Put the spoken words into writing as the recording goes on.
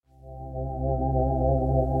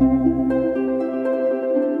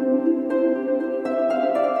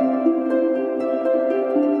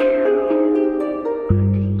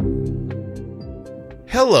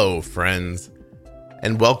Hello, friends,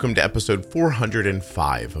 and welcome to episode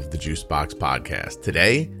 405 of the Juicebox Podcast.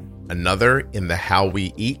 Today, another in the How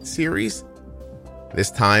We Eat series, this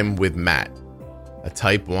time with Matt, a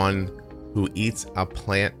type 1 who eats a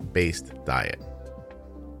plant-based diet.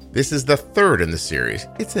 This is the third in the series.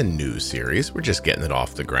 It's a new series. We're just getting it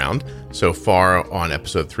off the ground. So far on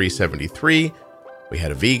episode 373, we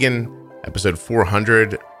had a vegan. Episode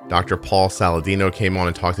 400, Dr. Paul Saladino came on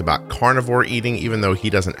and talked about carnivore eating. Even though he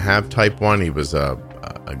doesn't have type 1, he was a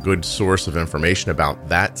good source of information about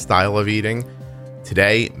that style of eating.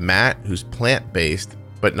 Today, Matt, who's plant-based,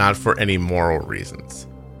 but not for any moral reasons.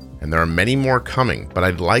 And there are many more coming, but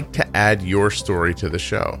I'd like to add your story to the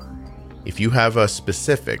show. If you have a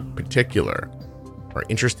specific, particular, or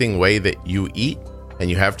interesting way that you eat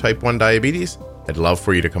and you have type 1 diabetes, I'd love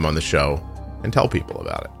for you to come on the show and tell people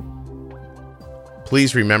about it.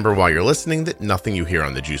 Please remember while you're listening that nothing you hear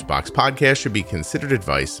on the Juicebox Podcast should be considered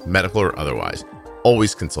advice, medical or otherwise.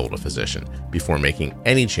 Always consult a physician before making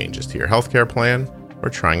any changes to your healthcare plan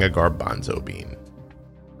or trying a garbanzo bean.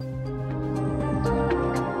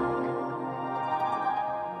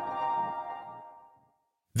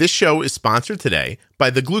 This show is sponsored today by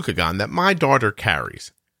the glucagon that my daughter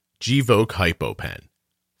carries, Gvoke HypoPen.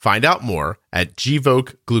 Find out more at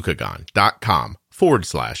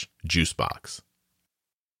gvokeglucagon.com/juicebox.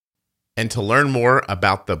 And to learn more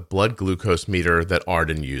about the blood glucose meter that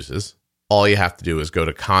Arden uses, all you have to do is go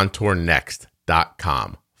to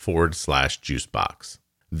contournext.com/juicebox.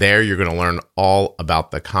 There you're going to learn all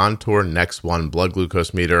about the Contour Next One blood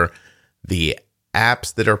glucose meter, the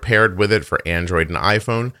apps that are paired with it for Android and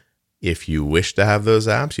iPhone. If you wish to have those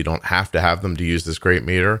apps, you don't have to have them to use this great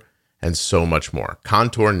meter, and so much more.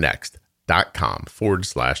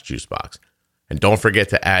 contournext.com/juicebox. And don't forget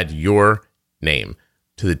to add your name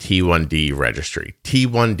to the T1D registry,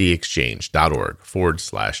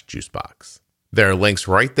 t1dexchange.org/juicebox. There are links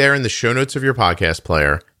right there in the show notes of your podcast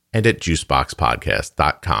player and at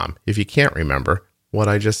juiceboxpodcast.com if you can't remember what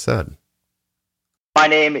I just said. My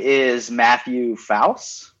name is Matthew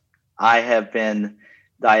Faust. I have been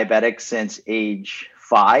diabetic since age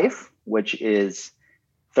 5, which is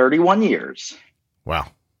 31 years. Wow.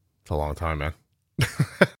 It's a long time, man.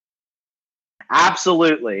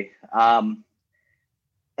 Absolutely. And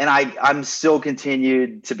I'm still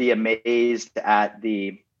continued to be amazed at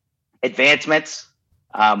the advancements.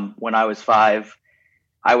 When I was 5,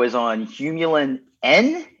 I was on Humulin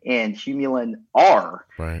N and Humulin R,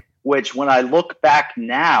 right? Which when I look back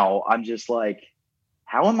now, I'm just like,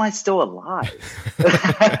 how am I still alive?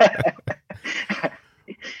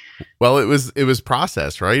 Well, it was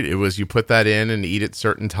processed, right? It was you put that in and eat at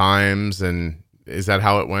certain times. And is that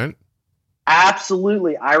how it went?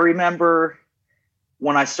 Absolutely. I remember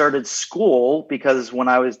when I started school, because when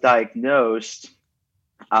I was diagnosed,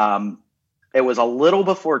 it was a little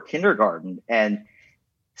before kindergarten, and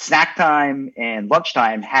snack time and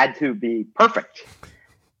lunchtime had to be perfect.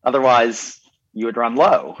 Otherwise, you would run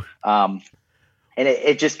low. And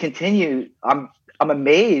it just continued. I'm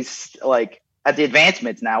amazed, like, at the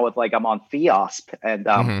advancements now with, like, I'm on Fiasp, and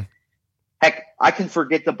heck, I can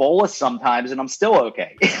forget the bolus sometimes, and I'm still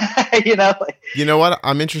okay. You know what?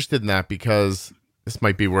 I'm interested in that because this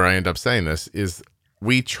might be where I end up saying this, is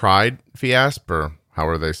we tried Fiasp, or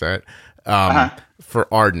however they say it,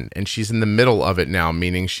 for Arden, and she's in the middle of it now,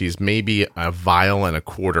 meaning she's maybe a vial and a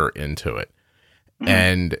quarter into it. Mm-hmm.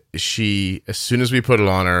 And she, as soon as we put it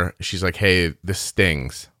on her, she's like, hey, this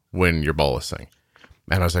stings when you're bolusing.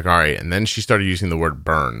 And I was like, all right. And then she started using the word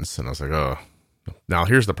burns, and I was like, oh, now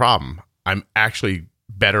here's the problem. I'm actually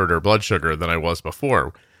better at her blood sugar than I was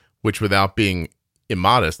before, which, without being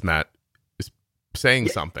immodest, Matt, saying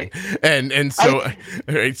something. And so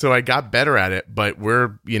I got better at it, but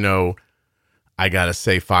we're, I gotta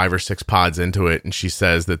say 5 or 6 pods into it, and she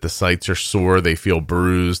says that the sites are sore, they feel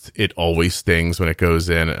bruised, it always stings when it goes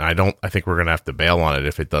in, and I think we're gonna have to bail on it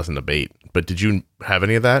if it doesn't abate. But did you have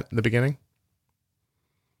any of that in the beginning?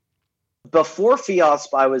 Before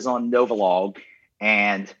Fiasp, I was on Novolog,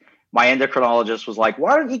 and my endocrinologist was like,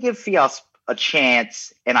 why don't you give Fiasp a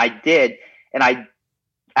chance? And I did, and I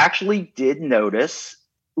actually did notice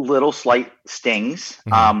little slight stings.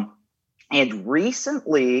 Mm-hmm. And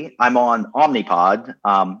recently I'm on Omnipod,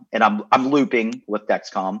 and I'm looping with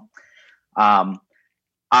Dexcom.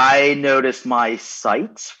 I noticed my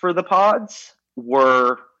sites for the pods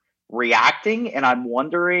were reacting, and I'm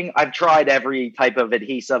wondering, I've tried every type of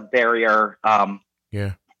adhesive barrier. And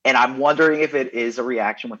I'm wondering if it is a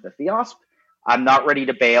reaction with the Fiasp, I'm not ready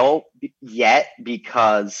to bail yet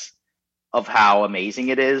because of how amazing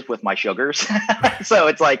it is with my sugars. So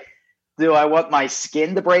it's like, do I want my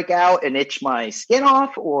skin to break out and itch my skin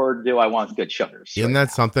off, or do I want good sugars? Isn't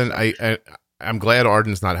that something? I'm glad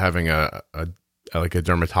Arden's not having a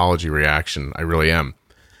dermatology reaction. I really am.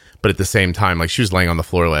 But at the same time, like, she was laying on the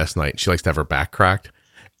floor last night. She likes to have her back cracked.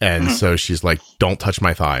 And so she's like, don't touch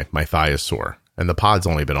my thigh. My thigh is sore. And the pod's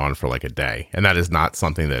only been on for like a day. And that is not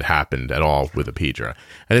something that happened at all with Apidra.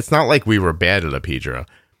 And it's not like we were bad at Apidra.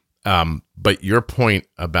 But your point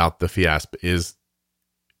about the Fiasp is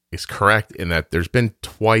correct in that there's been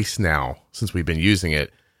twice now since we've been using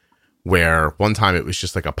it, where one time it was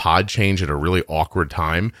just like a pod change at a really awkward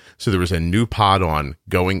time. So there was a new pod on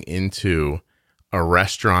going into a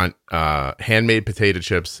restaurant, handmade potato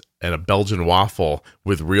chips and a Belgian waffle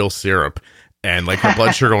with real syrup. And like her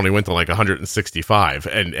blood sugar only went to like 165.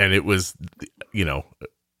 And it was,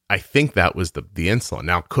 I think that was the insulin.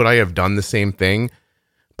 Now, could I have done the same thing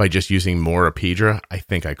by just using more Apidra? I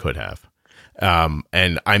think I could have.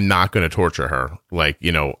 And I'm not going to torture her. Like,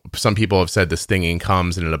 some people have said the stinging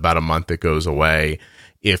comes and in about a month it goes away.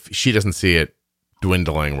 If she doesn't see it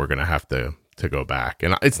dwindling, we're going to have to go back.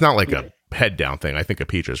 And it's not like a head down thing. I think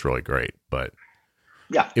Apidra is really great, but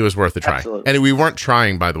yeah, it was worth a try. Absolutely. And we weren't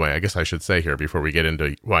trying, by the way, I guess I should say here before we get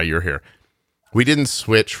into why you're here. We didn't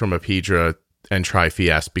switch from Apidra and try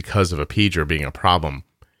Fiasp because of Apidra being a problem.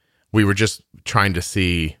 We were just trying to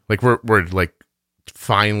see, like, we're like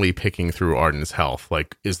finally picking through Arden's health.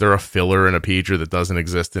 Like, is there a filler in Apidra that doesn't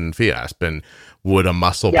exist in Fiasp? And would a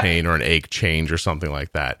muscle pain or an ache change or something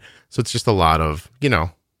like that? So it's just a lot of,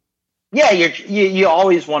 Yeah, you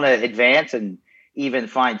always want to advance and even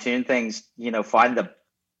fine tune things. Find the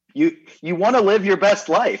you want to live your best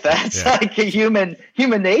life. That's like a human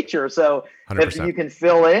nature. So 100%. If you can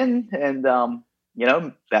fill in and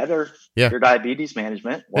better your diabetes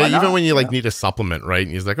management. Even when you need a supplement, right?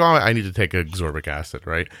 And he's like, oh, I need to take ascorbic acid,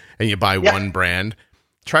 right? And you buy one brand,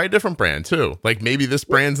 try a different brand too. Like, maybe this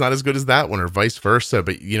brand's not as good as that one, or vice versa.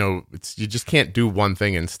 But you just can't do one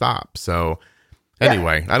thing and stop. So.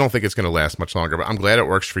 Anyway, I don't think it's going to last much longer, but I'm glad it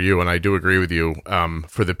works for you. And I do agree with you.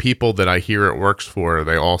 For the people that I hear it works for,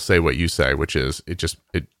 they all say what you say, which is it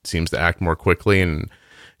seems to act more quickly. And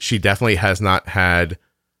she definitely has not had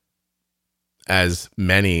as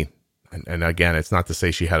many. And again, it's not to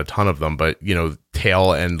say she had a ton of them, but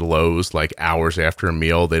tail end lows, like hours after a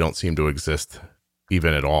meal, they don't seem to exist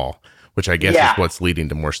even at all, which I guess is what's leading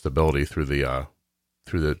to more stability through the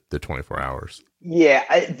 24 hours. Yeah,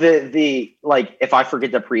 the if I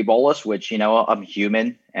forget the pre-bolus, which I'm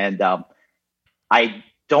human and I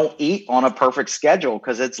don't eat on a perfect schedule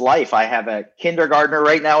because it's life. I have a kindergartner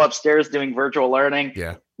right now upstairs doing virtual learning.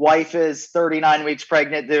 Yeah, wife is 39 weeks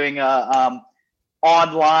pregnant doing a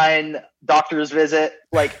online doctor's visit.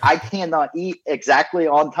 Like, I cannot eat exactly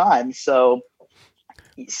on time, so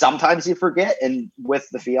sometimes you forget. And with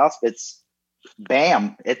the Fiasp, it's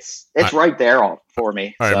bam, it's right there for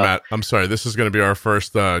me. All right, Matt, I'm sorry. This is going to be our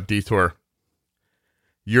first detour.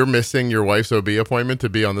 You're missing your wife's OB appointment to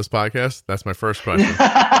be on this podcast? That's my first question.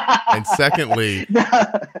 And secondly,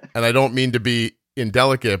 and I don't mean to be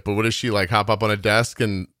indelicate, but what does she like, hop up on a desk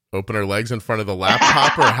and open her legs in front of the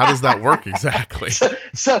laptop, or how does that work exactly?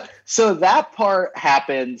 So that part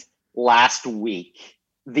happened last week,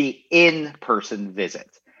 the in-person visit.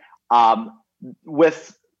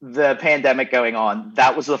 With the pandemic going on,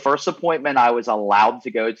 that was the first appointment I was allowed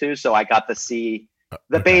to go to. So I got to see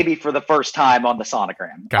the baby for the first time on the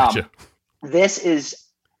sonogram. Gotcha. This is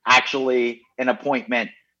actually an appointment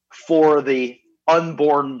for the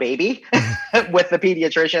unborn baby with the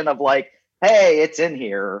pediatrician of like, hey, it's in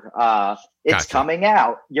here. It's coming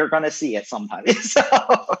out. You're going to see it sometime. So.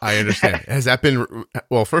 I understand. Has that been,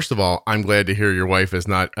 well, first of all, I'm glad to hear your wife is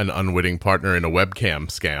not an unwitting partner in a webcam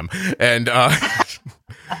scam. And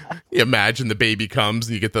you imagine the baby comes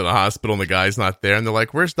and you get to the hospital and the guy's not there. And they're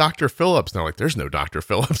like, where's Dr. Phillips? And they're like, there's no Dr.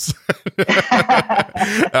 Phillips.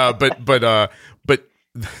 But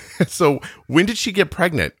so when did she get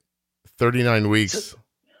pregnant? 39 weeks.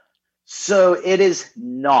 So it is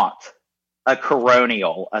not a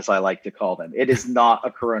coronial, as I like to call them. It is not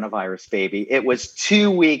a coronavirus baby. It was 2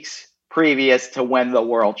 weeks previous to when the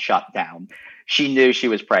world shut down. She knew she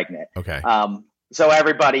was pregnant. Okay. So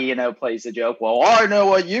everybody, plays the joke. Well, I know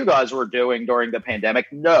what you guys were doing during the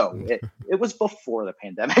pandemic. No, it was before the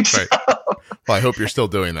pandemic. Right. So. Well, I hope you're still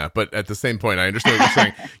doing that. But at the same point, I understand what you're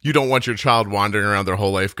saying. You don't want your child wandering around their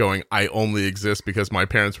whole life going, I only exist because my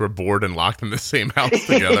parents were bored and locked in the same house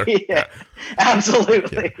together. Yeah,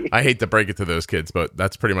 absolutely. Yeah. I hate to break it to those kids, but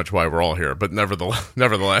that's pretty much why we're all here. But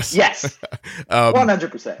nevertheless. Yes.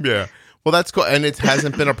 100%. Yeah. Well, that's cool. And it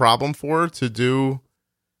hasn't been a problem for her to do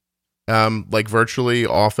like virtually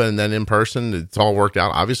often and then in person. It's all worked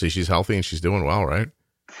out. Obviously, she's healthy and she's doing well, right?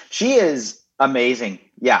 She is amazing.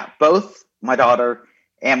 Yeah, both my daughter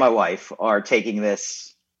and my wife are taking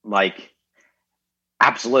this like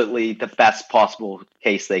absolutely the best possible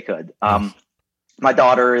case they could. My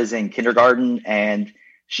daughter is in kindergarten and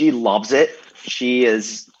she loves it. She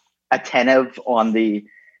is attentive on the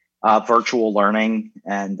virtual learning,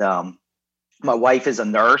 and my wife is a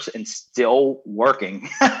nurse and still working.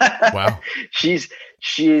 Wow. She's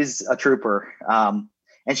a trooper.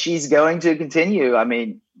 And she's going to continue. I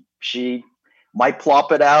mean, she might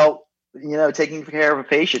plop it out, taking care of a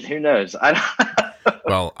patient. Who knows?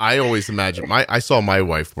 Well, I always imagine I saw my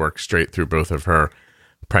wife work straight through both of her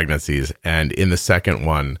pregnancies, and in the second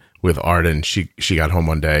one with Arden, she got home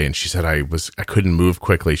one day and she said I couldn't move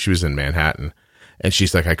quickly. She was in Manhattan, and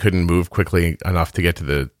she's like, I couldn't move quickly enough to get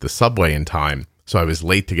to the subway in time, so I was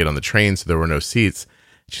late to get on the train, so there were no seats.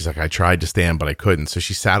 She's like, I tried to stand, but I couldn't. So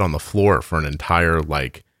she sat on the floor for an entire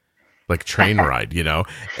like train ride,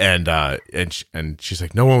 and she's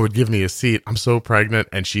like, no one would give me a seat. I'm so pregnant.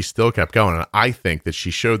 And she still kept going. And I think that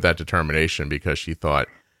she showed that determination because she thought,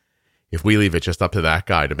 if we leave it just up to that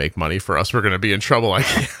guy to make money for us, we're going to be in trouble. I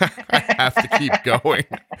have to keep going.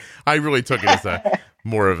 I really took it as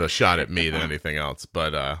more of a shot at me than anything else.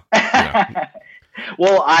 But, well,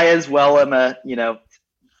 I as well am I'm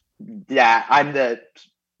the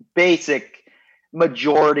basic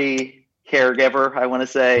majority caregiver, I want to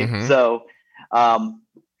say. Mm-hmm. So,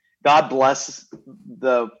 God bless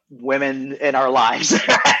the women in our lives.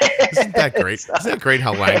 Isn't that great? Isn't that great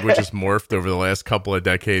how language has morphed over the last couple of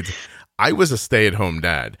decades? I was a stay-at-home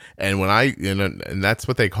dad, and when and that's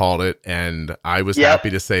what they called it, and I was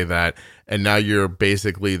happy to say that. And now you're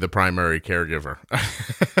basically the primary caregiver.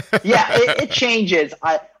 Yeah, it changes.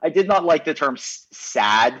 I did not like the term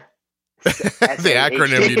SAD. The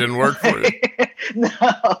acronym you didn't work for it. No.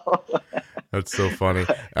 That's so funny.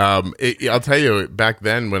 I'll tell you, back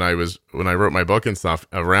then when I wrote my book and stuff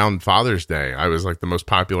around Father's Day, I was like the most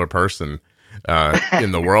popular person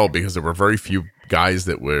in the world because there were very few guys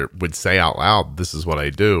that would say out loud, "This is what I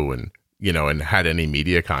do," and and had any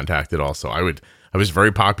media contact at all. So I was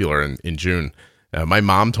very popular in June. My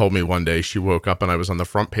mom told me one day she woke up and I was on the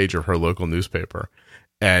front page of her local newspaper.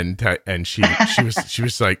 And she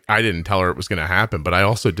was like, I didn't tell her it was going to happen, but I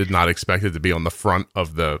also did not expect it to be on the front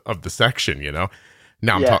of the section,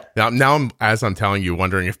 Now I'm as I'm telling you,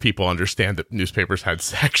 wondering if people understand that newspapers had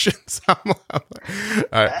sections.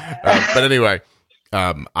 But anyway,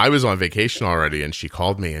 I was on vacation already, and she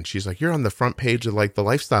called me, and she's like, "You're on the front page of like the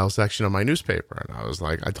lifestyle section of my newspaper," and I was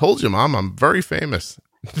like, "I told you, Mom, I'm very famous."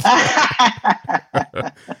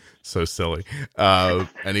 So silly.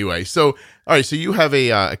 Anyway, so all right. So you have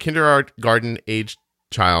a kindergarten age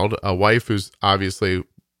child, a wife who's obviously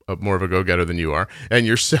more of a go-getter than you are, and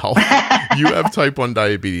yourself. You have type 1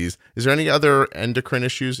 diabetes. Is there any other endocrine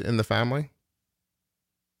issues in the family?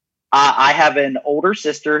 I have an older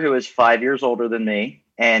sister who is 5 years older than me,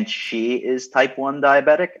 and she is type 1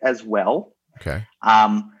 diabetic as well. Okay.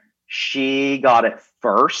 She got it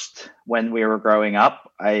first when we were growing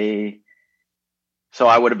up. So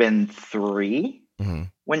I would have been 3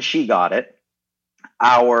 when she got it.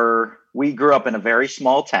 We grew up in a very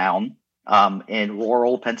small town in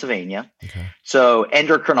rural Pennsylvania. Okay. So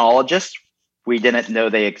endocrinologists, we didn't know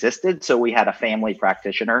they existed. So we had a family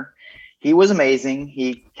practitioner. He was amazing.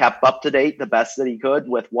 He kept up to date the best that he could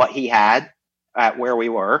with what he had at where we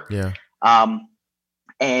were. Yeah.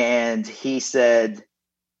 And he said,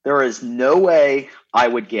 there is no way I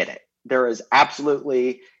would get it. There is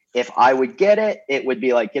absolutely... If I would get it, it would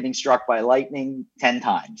be like getting struck by lightning 10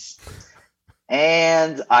 times.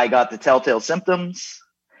 And I got the telltale symptoms.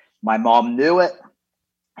 My mom knew it.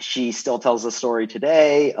 She still tells the story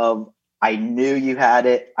today of, I knew you had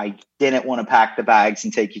it. I didn't want to pack the bags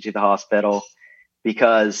and take you to the hospital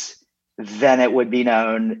because then it would be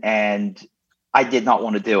known, and I did not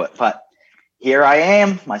want to do it. But here I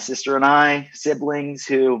am, my sister and I, siblings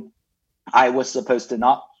who I was supposed to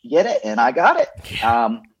not get it, and I got it.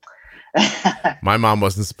 Yeah. My mom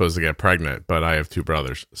wasn't supposed to get pregnant, but I have 2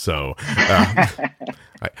 brothers. So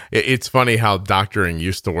it's funny how doctoring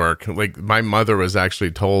used to work. Like my mother was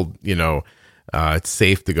actually told, it's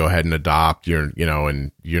safe to go ahead and adopt, and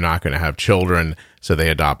you're not going to have children. So they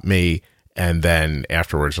adopt me. And then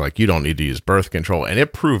afterwards, like, you don't need to use birth control. And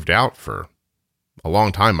it proved out for a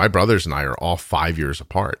long time. My brothers and I are all 5 years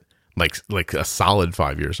apart, like a solid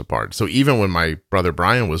 5 years apart. So even when my brother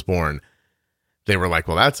Brian was born, they were like,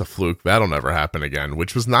 well, that's a fluke. That'll never happen again,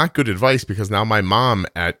 which was not good advice because now my mom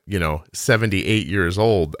at, 78 years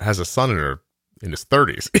old has a son in his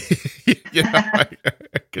 30s,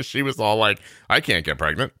 because she was all like, I can't get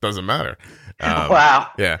pregnant. Doesn't matter. Wow.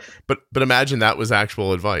 Yeah. But imagine that was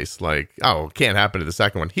actual advice. Like, oh, it can't happen to the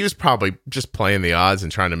second one. He was probably just playing the odds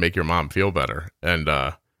and trying to make your mom feel better. And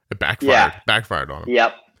it backfired on him.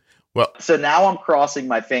 Yep. Well, so now I'm crossing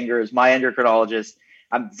my fingers. My endocrinologist,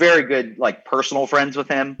 I'm very good, like personal friends with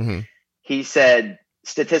him. Mm-hmm. He said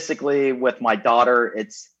statistically with my daughter,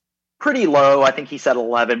 it's pretty low. I think he said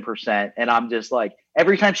 11%. And I'm just like,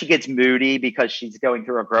 every time she gets moody because she's going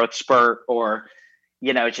through a growth spurt or,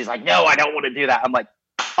 she's like, no, I don't want to do that. I'm like,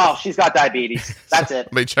 oh, she's got diabetes. That's it.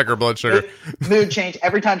 Let me check her blood sugar. Mood change.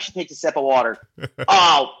 Every time she takes a sip of water.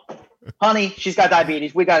 Oh, honey, she's got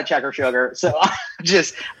diabetes. We got to check her sugar. So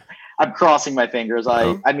I'm crossing my fingers.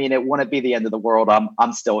 I mean, it wouldn't be the end of the world.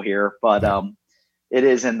 I'm still here, but it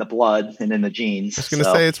is in the blood and in the genes. I was going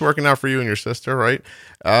to say it's working out for you and your sister, right?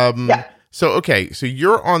 Yeah. So, okay. So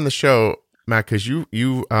you're on the show, Matt, because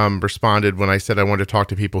you responded when I said I wanted to talk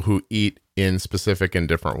to people who eat in specific and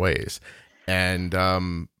different ways.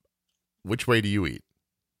 And which way do you eat?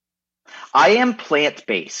 I am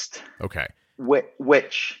plant-based. Okay.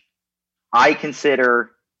 Which I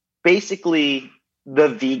consider basically the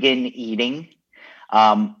vegan eating.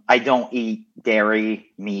 I don't eat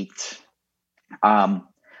dairy, meat,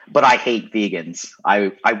 but I hate vegans.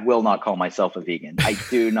 I will not call myself a vegan. I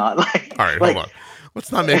do not like. All right, hold on. Let's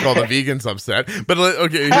not make all the vegans upset. But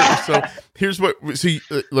okay, here's what. So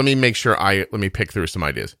let me make sure let me pick through some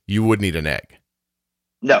ideas. You wouldn't eat an egg.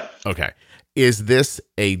 No. Okay. Is this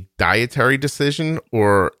a dietary decision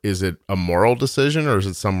or is it a moral decision or is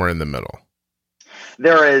it somewhere in the middle?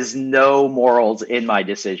 There is no morals in my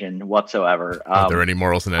decision whatsoever. Are there any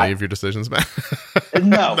morals in any of your decisions, Matt?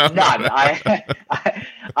 No, none.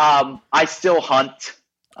 I still hunt.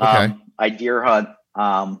 Okay. I deer hunt.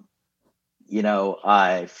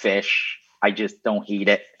 I fish. I just don't eat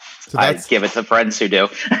it. So I give it to friends who do.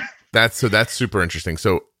 That's super interesting.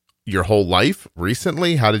 So your whole life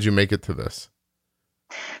recently, how did you make it to this?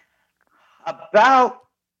 About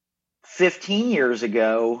 15 years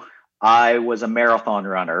ago, I was a marathon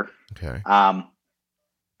runner. Okay.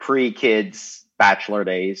 Pre-kids bachelor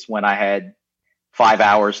days when I had 5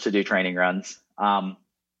 hours to do training runs.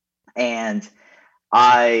 And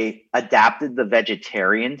I adapted the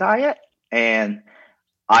vegetarian diet, and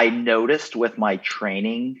I noticed with my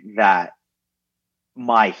training that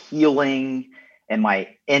my healing and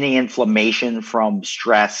any inflammation from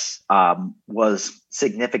stress was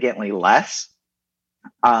significantly less.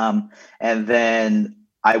 And then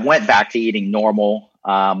I went back to eating normal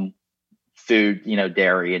food,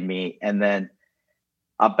 dairy and meat. And then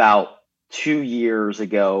about 2 years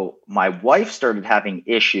ago, my wife started having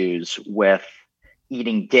issues with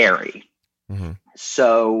eating dairy. Mm-hmm.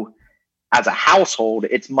 So as a household,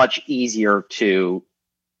 it's much easier to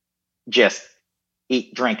just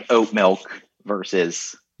drink oat milk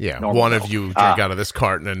versus one milk. of you drink out of this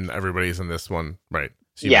carton and everybody's in this one, right?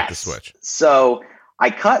 So you make the switch. So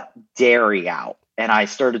I cut dairy out and I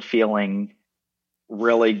started feeling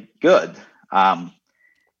really good.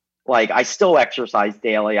 I still exercise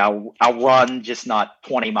daily. I'll run, just not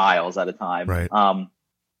 20 miles at a time. Right.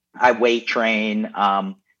 I weight train.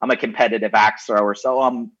 I'm a competitive axe thrower, so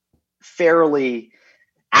I'm fairly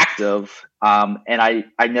active. And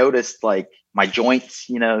I noticed my joints,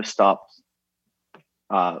 stopped.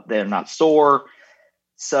 They're not sore.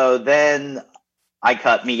 So then I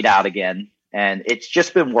cut meat out again, and it's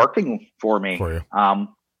just been working for me. For you.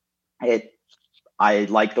 I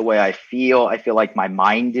like the way I feel. I feel like my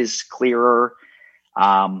mind is clearer.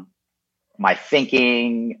 My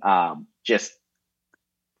thinking, just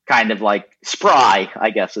kind of like spry, I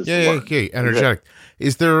guess is the word. Okay, energetic.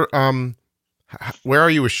 Is there where are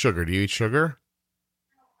you with sugar? Do you eat sugar?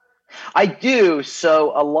 I do.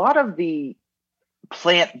 So a lot of the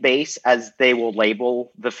plant-based, as they will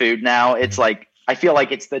label the food now, it's like, I feel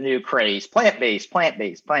like it's the new craze. Plant-based.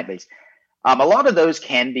 A lot of those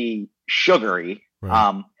can be sugary.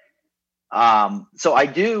 Right. So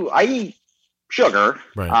I eat sugar.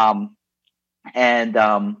 Right. And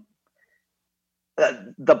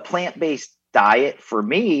the plant-based diet for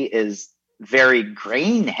me is very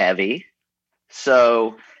grain heavy.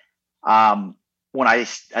 So when I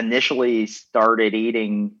initially started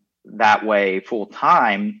eating that way full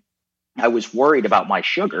time, I was worried about my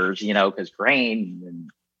sugars, because grain and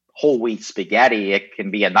whole wheat spaghetti, it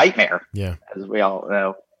can be a nightmare. Yeah. As we all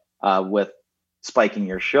know, with spiking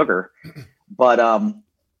your sugar. But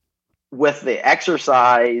with the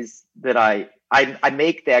exercise that I I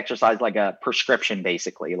make the exercise like a prescription,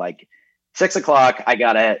 basically. Like 6 o'clock, I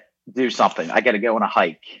gotta do something. I gotta go on a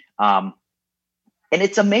hike. And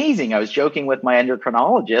it's amazing. I was joking with my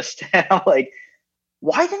endocrinologist, and I'm like,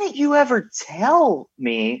 why didn't you ever tell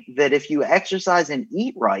me that if you exercise and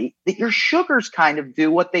eat right, that your sugars kind of do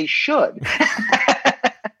what they should?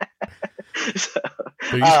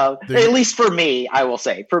 At least for me, I will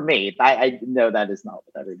say. For me, I know that is not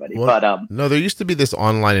with everybody. Well, but no, there used to be this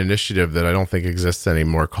online initiative that I don't think exists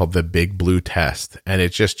anymore called the Big Blue Test, and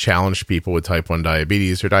it just challenged people with type 1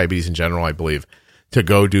 diabetes or diabetes in general, I believe, to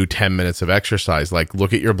go do 10 minutes of exercise. Like,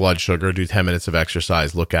 look at your blood sugar, do 10 minutes of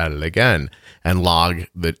exercise, look at it again, and log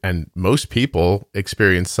that. And most people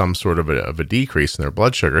experience some sort of a decrease in their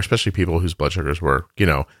blood sugar, especially people whose blood sugars were,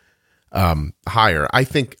 higher. I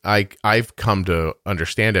think I've come to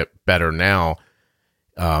understand it better now,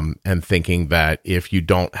 and thinking that if you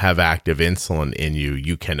don't have active insulin in you,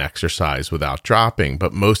 you can exercise without dropping.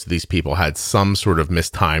 But most of these people had some sort of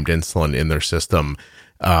mistimed insulin in their system,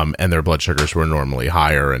 and their blood sugars were normally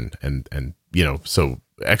higher, and so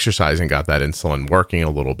exercising got that insulin working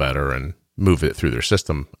a little better and move it through their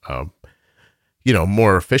system,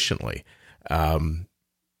 more efficiently.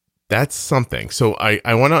 That's something. So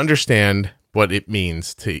I want to understand what it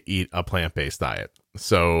means to eat a plant-based diet.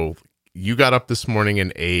 So you got up this morning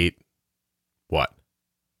and ate what?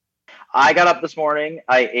 I got up this morning.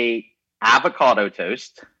 I ate avocado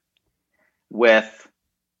toast with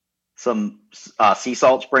some sea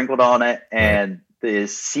salt sprinkled on it, and the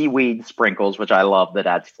seaweed sprinkles, which I love, that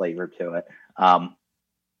adds flavor to it.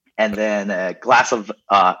 And then a glass of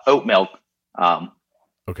oat milk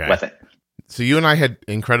with it. So you and I had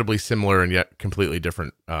incredibly similar and yet completely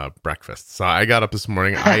different breakfasts. So I got up this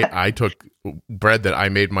morning. I took bread that I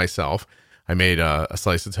made myself. I made a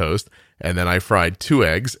slice of toast, and then I fried 2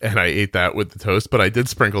 eggs, and I ate that with the toast. But I did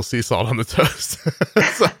sprinkle sea salt on the toast.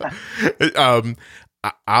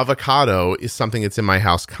 Avocado is something that's in my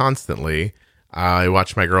house constantly. I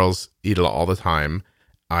watch my girls eat it all the time.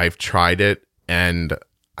 I've tried it, and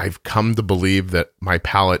I've come to believe that my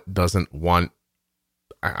palate doesn't want.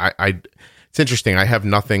 It's interesting. I have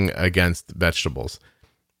nothing against vegetables,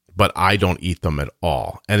 but I don't eat them at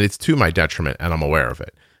all, and it's to my detriment, and I'm aware of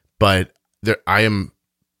it. But I am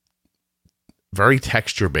very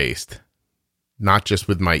texture based, not just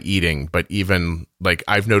with my eating, but even like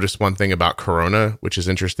I've noticed one thing about Corona, which is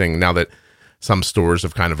interesting now that some stores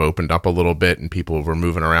have kind of opened up a little bit and people were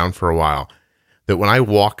moving around for a while, that when I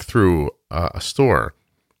walk through a store,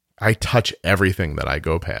 I touch everything that I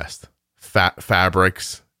go past.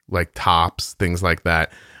 Fabrics, like tops, things like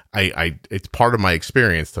that. It's part of my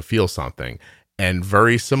experience to feel something. And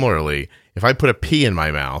very similarly, if I put a pea in my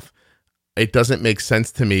mouth, it doesn't make sense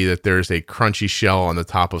to me that there's a crunchy shell on the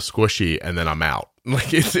top of squishy and then I'm out.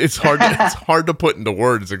 Like it's hard it's hard to put into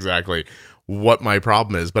words exactly what my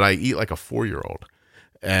problem is, but I eat like a 4-year-old.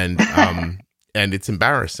 And and it's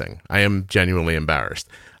embarrassing. I am genuinely embarrassed.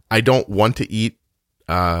 I don't want to eat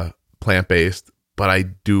plant-based, but I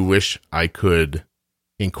do wish I could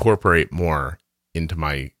incorporate more into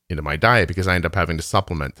my diet, because I end up having to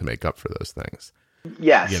supplement to make up for those things.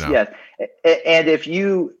 Yes, yes. And if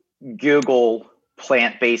you Google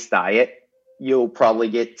plant-based diet, you'll probably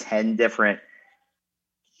get 10 different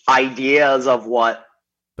ideas of what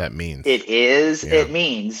that means. It is. Yeah. It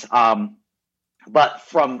means. But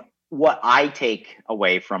from what I take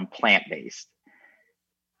away from plant-based,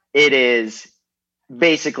 it is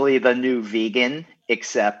basically the new vegan,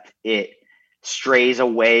 except it strays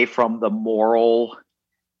away from the moral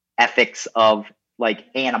ethics of like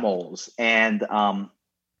animals. And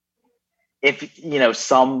if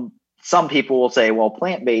some people will say, well,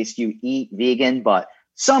 plant-based, you eat vegan, but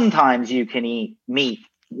sometimes you can eat meat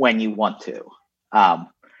when you want to.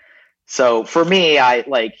 So for me, I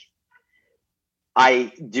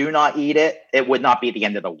do not eat it. It would not be the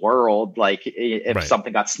end of the world, like if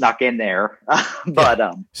something got snuck in there.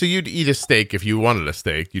 But so you'd eat a steak if you wanted a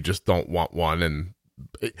steak. You just don't want one.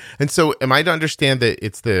 And so am I to understand that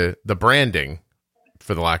it's the branding,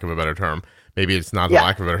 for the lack of a better term? Maybe it's not a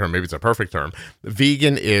lack of a better term. Maybe it's a perfect term.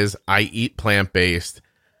 Vegan is I eat plant-based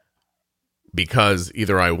because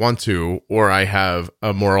either I want to, or I have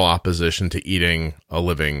a moral opposition to eating a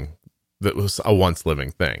living that was a once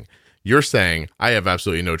living thing. You're saying I have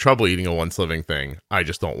absolutely no trouble eating a once living thing. I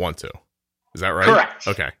just don't want to. Is that right? Correct.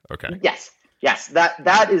 Okay. Yes.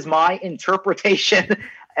 That is my interpretation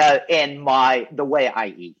and the way I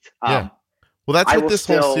eat. Well, that's what this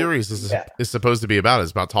whole series is supposed to be about.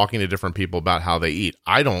 Is about talking to different people about how they eat.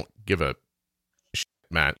 I don't give a shit,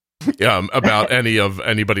 Matt, about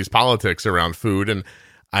anybody's politics around food, and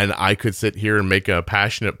and I could sit here and make a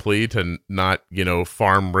passionate plea to not,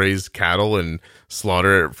 farm raise cattle and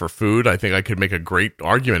slaughter it for food. I think I could make a great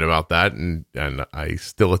argument about that. And I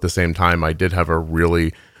still, at the same time, I did have a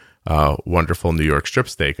really wonderful New York strip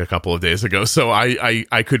steak a couple of days ago. So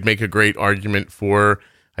I could make a great argument for,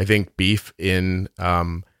 I think, beef in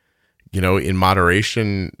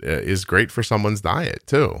moderation is great for someone's diet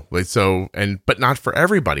too. But not for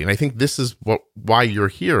everybody. And I think this is why you're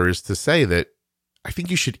here, is to say that I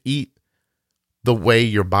think you should eat the way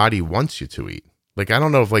your body wants you to eat. Like, I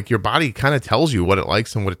don't know if your body kind of tells you what it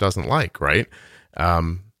likes and what it doesn't like, right?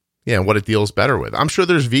 And what it deals better with. I'm sure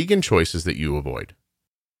there's vegan choices that you avoid.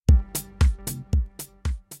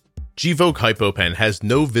 Gvoke HypoPen has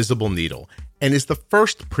no visible needle and is the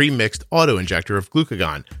first pre-mixed auto-injector of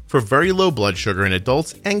glucagon for very low blood sugar in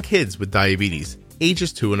adults and kids with diabetes,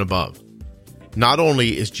 ages 2 and above. Not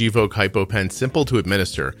only is Gvoke HypoPen simple to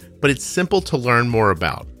administer, but it's simple to learn more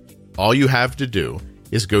about. All you have to do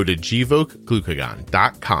is go to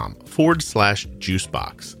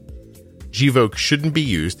gvokeglucagon.com/juicebox. Gvoke shouldn't be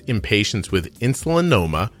used in patients with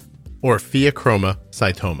insulinoma or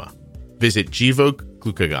pheochromocytoma. Visit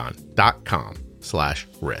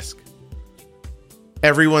gvokeglucagon.com/risk.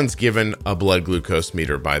 Everyone's given a blood glucose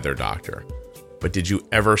meter by their doctor, but did you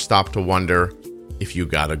ever stop to wonder if you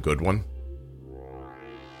got a good one?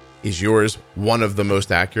 Is yours one of the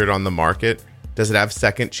most accurate on the market? Does it have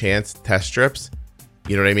second chance test strips?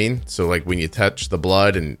 You know what I mean? So when you touch the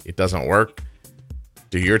blood and it doesn't work,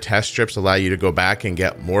 do your test strips allow you to go back and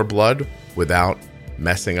get more blood without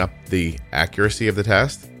messing up the accuracy of the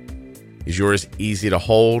test? Is yours easy to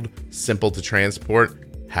hold, simple to transport,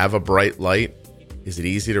 have a bright light? Is it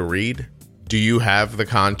easy to read? Do you have the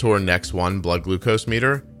Contour Next One blood glucose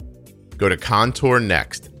meter? Go to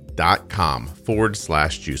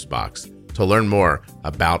contournext.com/juicebox to learn more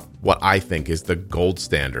about what I think is the gold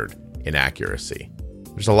standard in accuracy.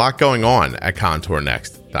 There's a lot going on at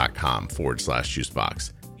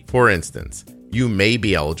contournext.com/juicebox. For instance, you may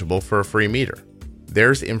be eligible for a free meter.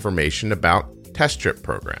 There's information about test strip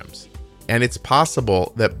programs. And it's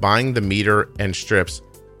possible that buying the meter and strips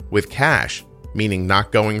with cash, meaning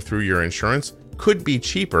not going through your insurance, could be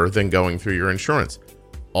cheaper than going through your insurance.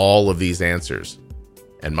 All of these answers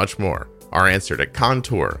and much more are answered at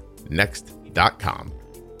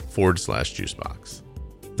contournext.com/juicebox.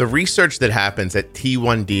 The research that happens at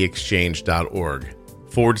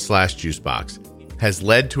t1dexchange.org/juicebox has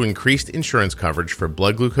led to increased insurance coverage for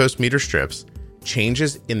blood glucose meter strips,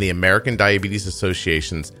 changes in the American Diabetes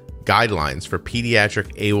Association's guidelines for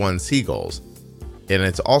pediatric A1C goals, and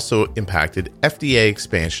it's also impacted FDA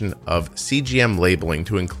expansion of CGM labeling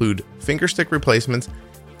to include fingerstick replacements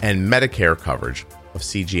and Medicare coverage of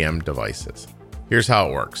CGM devices. Here's how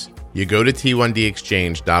it works. You go to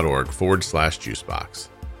t1dexchange.org/juicebox.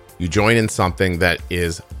 You join in something that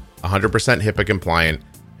is 100% HIPAA compliant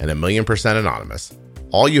and 1,000,000% anonymous.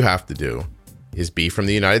 All you have to do is be from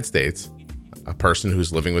the United States, a person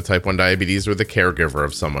who's living with type 1 diabetes or the caregiver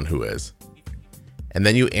of someone who is. And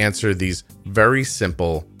then you answer these very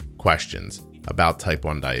simple questions about type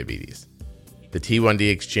 1 diabetes. The T1D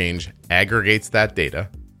Exchange aggregates that data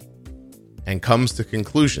and comes to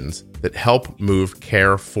conclusions that help move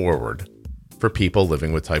care forward for people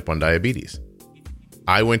living with type 1 diabetes.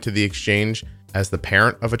 I went to the exchange as the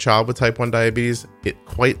parent of a child with type 1 diabetes. It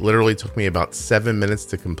quite literally took me about 7 minutes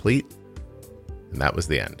to complete, and that was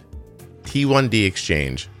the end.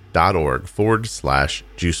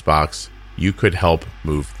 t1dexchange.org/juicebox. You could help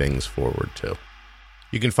move things forward too.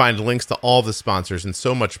 You can find links to all the sponsors and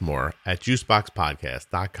so much more at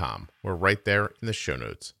juiceboxpodcast.com or right there in the show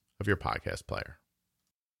notes of your podcast player.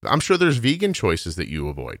 I'm sure there's vegan choices that you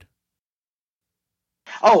avoid.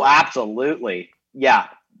 Oh, absolutely. Yeah,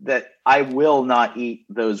 that I will not eat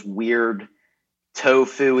those weird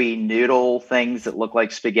tofu-y noodle things that look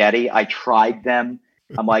like spaghetti. I tried them.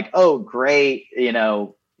 I'm like, oh, great,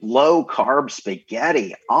 low carb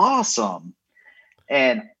spaghetti. Awesome.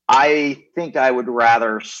 And I think I would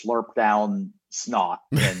rather slurp down snot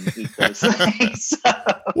than eat those things.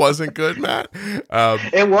 Wasn't good, Matt?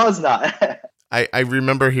 It was not. I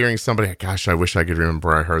remember hearing somebody, gosh, I wish I could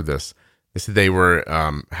remember I heard this. They said they were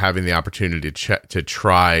having the opportunity to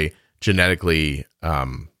try genetically.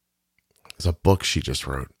 There's a book she just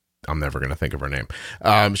wrote. I'm never going to think of her name.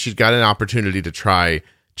 She's got an opportunity to try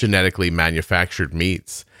genetically manufactured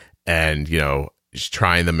meats, and she's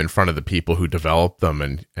trying them in front of the people who developed them,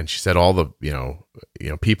 and she said all the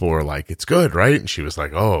people were like, it's good, right? And she was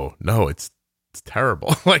like, oh no, it's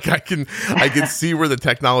terrible. Like I can see where the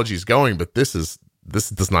technology is going, but this does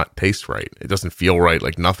not taste right. It doesn't feel right.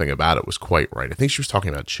 Like nothing about it was quite right. I think she was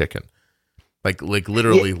talking about chicken. Like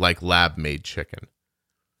literally like lab made chicken.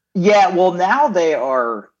 Yeah, well, now they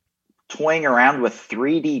are toying around with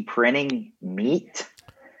 3D printing meat,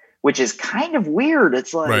 which is kind of weird.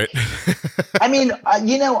 It's like, Right. I mean,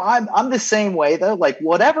 I'm the same way though. Like,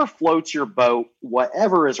 whatever floats your boat,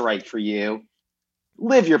 whatever is right for you,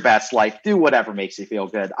 live your best life, do whatever makes you feel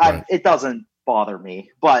good. Right. It doesn't bother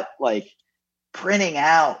me, but like printing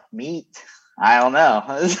out meat, I don't know.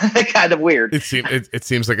 It's kind of weird. It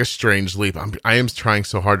seems like a strange leap. I am trying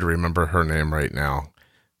so hard to remember her name right now.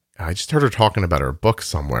 I just heard her talking about her book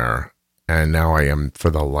somewhere, and now I am,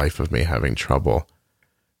 for the life of me, having trouble.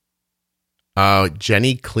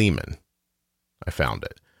 Jenny Kleeman. I found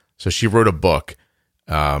it. So she wrote a book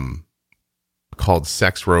called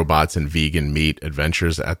Sex, Robots, and Vegan Meat: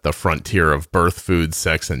 Adventures at the Frontier of Birth, Food,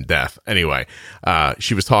 Sex, and Death. Anyway,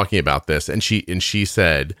 she was talking about this, and she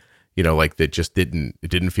said, like that just it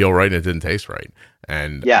didn't feel right and it didn't taste right.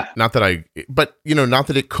 And not that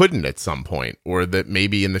it couldn't at some point, or that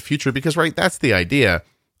maybe in the future, because right, that's the idea.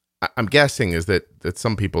 I'm guessing is that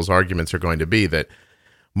some people's arguments are going to be that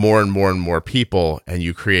more and more people, and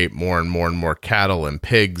you create more and more cattle and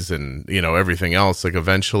pigs and, everything else. Like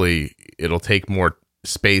eventually it'll take more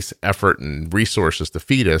space, effort, and resources to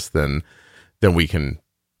feed us than we can,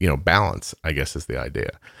 balance, I guess is the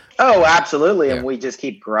idea. Oh, absolutely. Yeah. And we just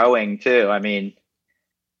keep growing too. I mean,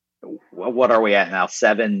 what are we at now?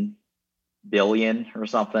 7 billion or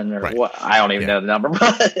something, or right. What? I don't even know the number,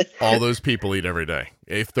 but all those people eat every day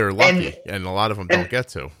if they're lucky. And a lot of them don't get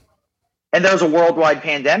to. And there's a worldwide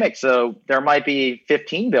pandemic, so there might be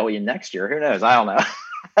 15 billion next year. Who knows? I don't know.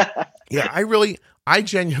 Yeah, I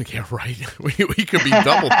genuinely, right. We could be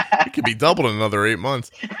doubled. It could be doubled in another 8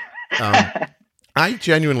 months. I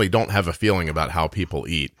genuinely don't have a feeling about how people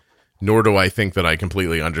eat, nor do I think that I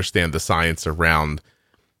completely understand the science around,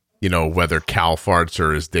 whether cow farts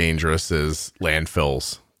are as dangerous as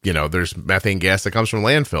landfills. There's methane gas that comes from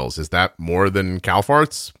landfills. Is that more than cow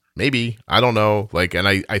farts? Maybe. I don't know. And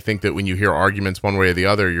I think that when you hear arguments one way or the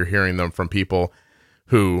other, you're hearing them from people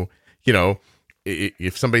who,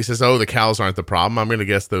 if somebody says, oh, the cows aren't the problem, I'm going to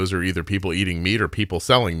guess those are either people eating meat or people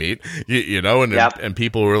selling meat, and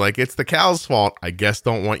people who are like, it's the cow's fault, I guess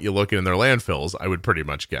don't want you looking in their landfills. I would pretty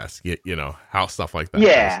much guess, how stuff like that.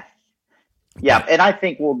 Yeah. Goes. Yeah. But, and I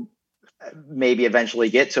think we'll maybe eventually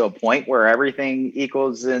get to a point where everything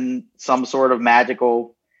equals in some sort of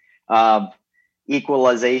magical,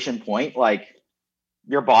 equalization point. Like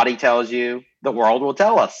your body tells you, the world will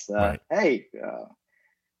tell us, right. Hey,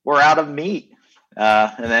 we're out of meat,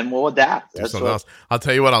 and then we'll adapt. Do something else. I'll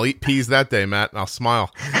tell you what, I'll eat peas that day, Matt, and I'll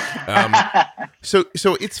smile. So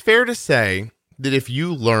it's fair to say that if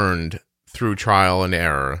you learned through trial and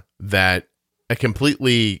error that a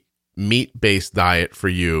completely meat-based diet for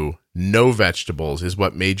you, no vegetables, is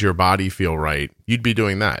what made your body feel right, you'd be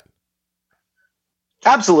doing that.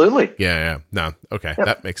 Absolutely. Yeah. No. Okay. Yep.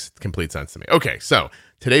 That makes complete sense to me. Okay. So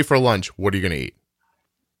today for lunch, what are you going to eat?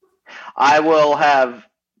 I will have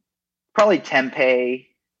probably tempeh.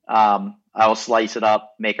 I will slice it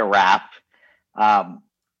up, make a wrap. I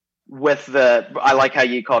like how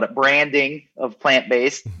you called it branding of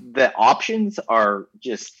plant-based. The options are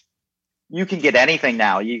just, you can get anything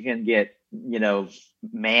now. You can get,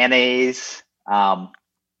 mayonnaise, all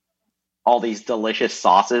these delicious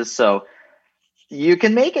sauces. So you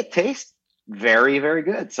can make it taste very, very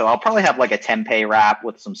good. So I'll probably have like a tempeh wrap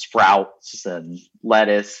with some sprouts and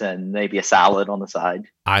lettuce and maybe a salad on the side.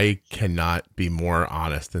 I cannot be more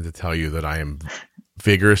honest than to tell you that I am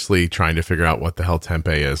vigorously trying to figure out what the hell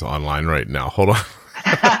tempeh is online right now. Hold on.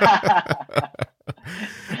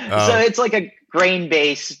 So it's like a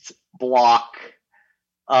grain-based block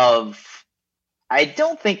of, I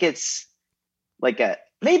don't think it's like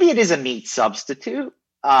maybe it is a meat substitute.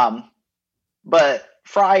 But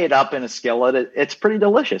fry it up in a skillet. It's pretty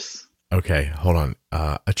delicious. Okay, hold on.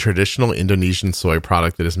 A traditional Indonesian soy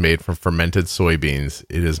product that is made from fermented soybeans.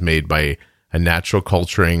 It is made by a natural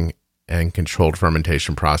culturing and controlled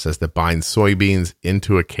fermentation process that binds soybeans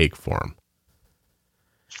into a cake form.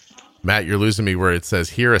 Matt, you're losing me where it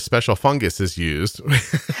says here a special fungus is used.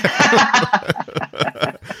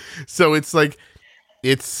 So it's like,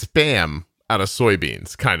 it's Spam out of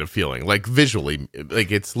soybeans kind of feeling, like visually,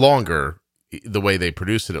 like it's longer. The way they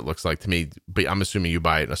produce it, it looks like to me, but I'm assuming you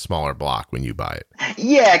buy it in a smaller block when you buy it.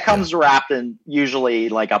 Yeah, it comes wrapped in usually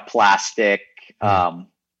like a plastic, and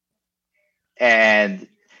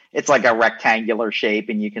it's like a rectangular shape,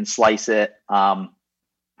 and you can slice it. A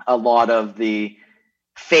lot of the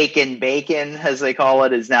fakin' bacon, as they call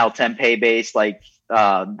it, is now tempeh based. Like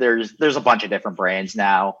there's a bunch of different brands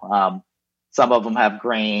now. Some of them have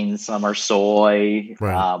grains, some are soy,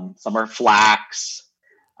 Right. some are flax.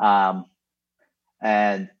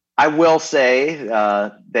 And I will say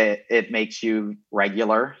that it makes you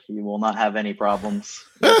regular. You will not have any problems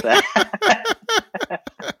with that.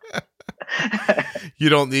 You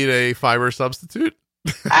don't need a fiber substitute?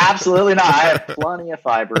 Absolutely not. I have plenty of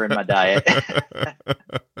fiber in my diet.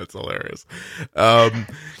 That's hilarious.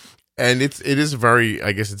 And it is very,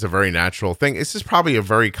 I guess it's a very natural thing. This is probably a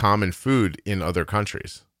very common food in other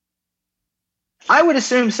countries. I would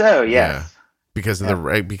assume so. Yes. Yeah. Because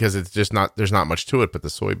of because it's just not, there's not much to it but the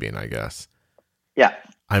soybean, I guess. Yeah.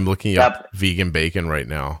 I'm looking up vegan bacon right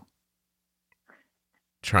now,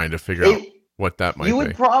 trying to figure out what that might be. You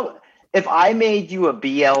would probably, if I made you a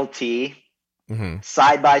BLT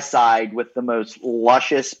side by side with the most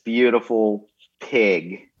luscious, beautiful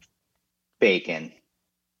pig bacon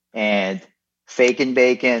and faking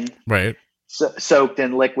bacon, right, soaked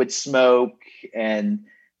in liquid smoke and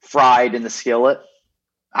fried in the skillet,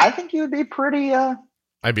 I think you would be pretty. I'd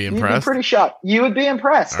be impressed. You'd be pretty shocked. You would be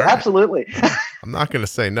impressed. Right. Absolutely. I'm not going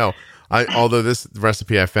to say no. Although this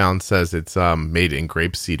recipe I found says it's made in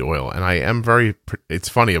grapeseed oil, and I am it's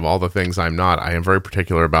funny, of all the things I am very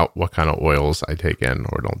particular about what kind of oils I take in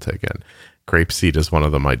or don't take in. Grapeseed is one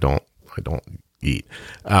of them I don't eat.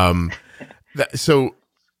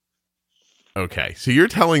 Okay, so you're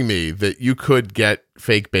telling me that you could get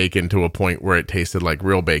fake bacon to a point where it tasted like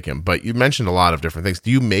real bacon, but you mentioned a lot of different things.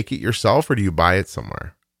 Do you make it yourself or do you buy it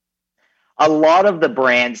somewhere? A lot of the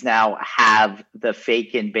brands now have the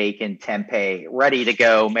fake bacon tempeh ready to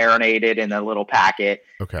go, marinated in a little packet.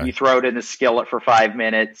 Okay. You throw it in the skillet for 5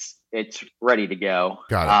 minutes. It's ready to go.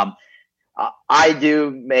 Got it. I do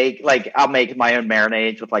make, I'll make my own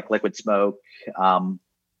marinades with liquid smoke,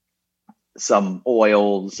 some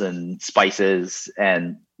oils and spices,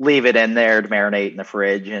 and leave it in there to marinate in the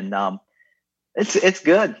fridge. And it's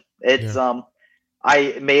good.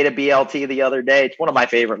 I made a BLT the other day. It's one of my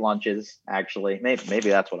favorite lunches, actually. Maybe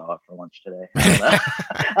that's what I'll have for lunch today.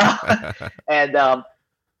 I don't know. And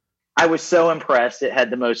I was so impressed. It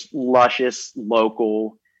had the most luscious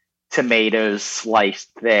local tomatoes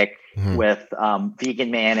sliced thick with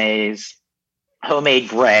vegan mayonnaise, homemade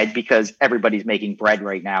bread, because everybody's making bread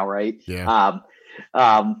right now, right? Yeah.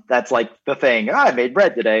 That's like the thing. I made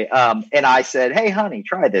bread today. And I said, "Hey, honey,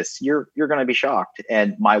 try this. You're going to be shocked."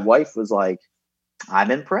 And my wife was like,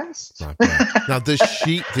 "I'm impressed." Now, does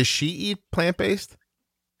she eat plant-based?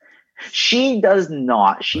 She does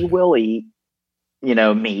not. She will eat,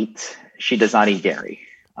 meat. She does not eat dairy.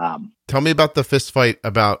 Tell me about the fist fight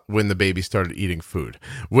about when the baby started eating food.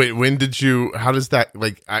 When did you, how does that,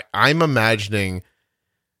 I'm imagining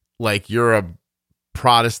you're a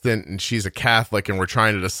Protestant and she's a Catholic and we're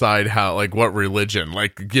trying to decide what religion, you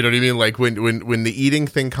know what I mean? When the eating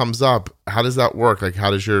thing comes up, how does that work? How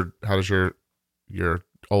does your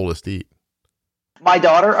oldest eat? My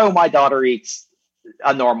daughter eats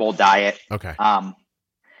a normal diet. Okay.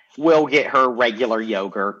 We'll get her regular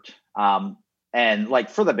yogurt. And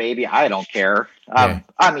for the baby, I don't care.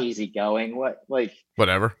 I'm easygoing.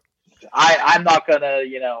 Whatever. I'm not gonna,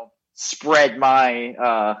 spread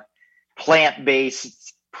my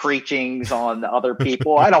plant-based preachings on other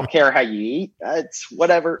people. I don't care how you eat. It's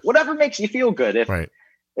whatever makes you feel good.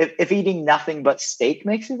 If eating nothing but steak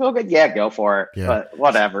makes you feel good, go for it. Yeah. But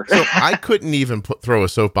whatever. So I couldn't even throw a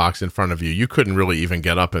soapbox in front of you. You couldn't really even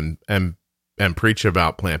get up and preach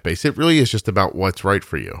about plant-based. It really is just about what's right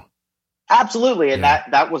for you. Absolutely. And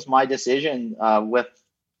that was my decision with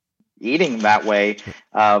eating that way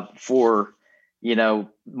for,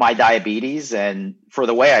 my diabetes and for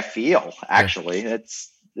the way I feel, actually. Yeah.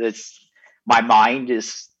 It's my mind it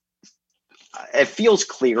feels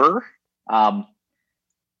clearer. I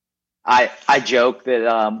joke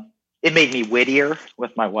that it made me wittier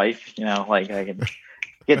with my wife, I can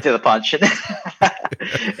get to the punch.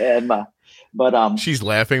 But she's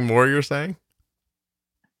laughing more, you're saying?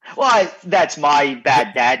 Well, that's my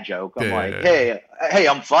bad dad joke. I'm hey,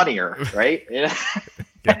 I'm funnier, right? Yeah.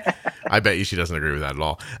 I bet you she doesn't agree with that at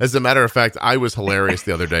all. As a matter of fact, I was hilarious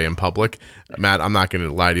the other day in public. Matt, I'm not going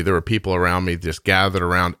to lie to you. There were people around me just gathered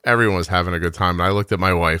around. Everyone was having a good time. And I looked at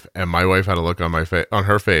my wife, and my wife had a look on on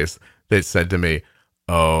her face that said to me,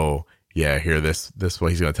 "Oh, yeah, here, this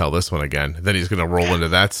one, he's going to tell this one again. Then he's going to roll into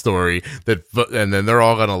that story and then they're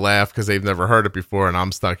all going to laugh because they've never heard it before. And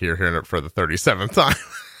I'm stuck here hearing it for the 37th time."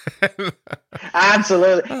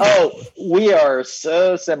 Absolutely. Oh, we are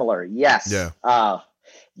so similar. Yes. Yeah.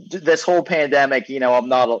 This whole pandemic,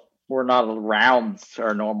 we're not around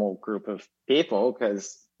our normal group of people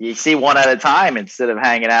because you see one at a time instead of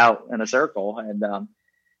hanging out in a circle. And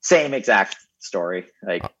same exact story.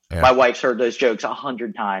 Like Yeah. my wife's heard those jokes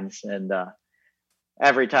 100 times, and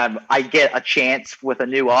every time I get a chance with a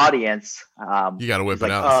new audience, You got to whip it's it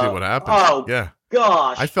like, out and see what happens. Oh Yeah.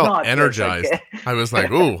 gosh, I felt not this energized. again. I was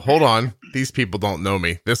like, "Ooh, hold on. These people don't know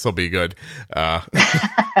me. This will be good."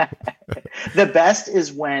 The best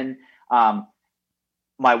is when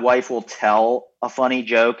my wife will tell a funny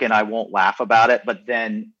joke and I won't laugh about it, but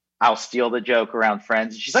then I'll steal the joke around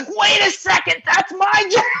friends. And she's like, "Wait a second, that's my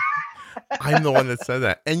joke." I'm the one that said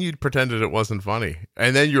that, and you pretended it wasn't funny,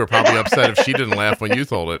 and then you were probably upset if she didn't laugh when you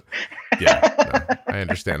told it. Yeah, no, I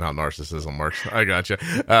understand how narcissism works. I gotcha.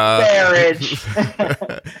 Marriage.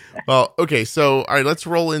 Well, okay, so all right, let's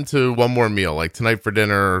roll into one more meal. Like tonight for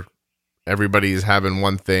dinner, everybody's having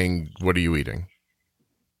one thing. What are you eating?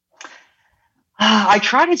 I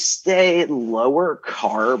try to stay lower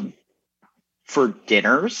carb for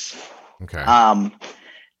dinners. Okay.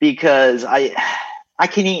 Because I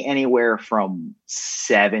can eat anywhere from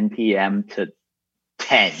 7 p.m. to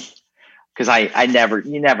 10 because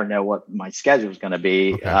you never know what my schedule is going to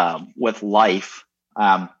be with life.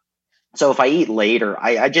 So if I eat later,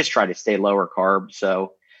 I just try to stay lower carb.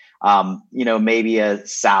 So, maybe a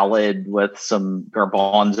salad with some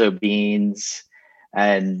garbanzo beans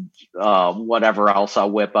and whatever else I'll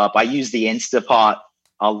whip up. I use the Instapot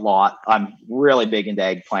a lot. I'm really big into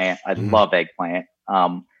eggplant. I love eggplant.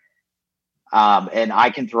 And I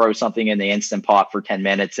can throw something in the Instant Pot for 10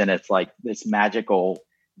 minutes and it's like this magical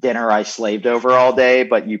dinner I slaved over all day,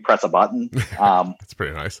 but you press a button. That's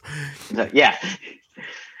pretty nice. Yeah.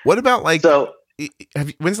 What about when's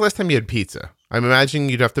the last time you had pizza? I'm imagining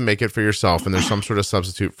you'd have to make it for yourself and there's some sort of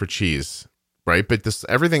substitute for cheese, right? But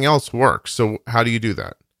everything else works. So how do you do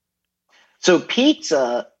that? So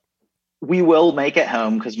pizza, we will make at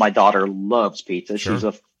home because my daughter loves pizza. Sure. She's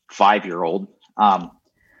a 5-year-old.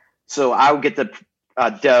 So I'll get the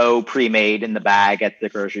dough pre-made in the bag at the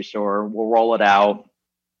grocery store. We'll roll it out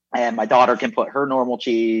and my daughter can put her normal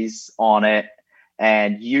cheese on it.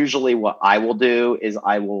 And usually what I will do is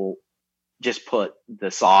I will just put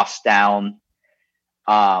the sauce down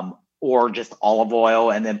or just olive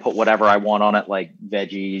oil and then put whatever I want on it, like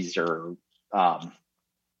veggies or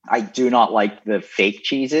I do not like the fake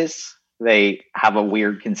cheeses. They have a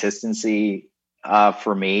weird consistency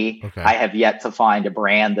for me. Okay. I have yet to find a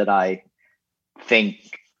brand that I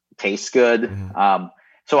think tastes good. Mm-hmm.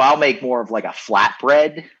 So I'll make more of like a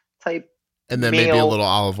flatbread type and then meal. Maybe a little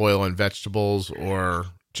olive oil and vegetables or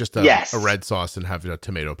just a red sauce and have a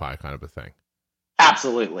tomato pie kind of a thing.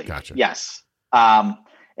 Absolutely. Gotcha. Yes.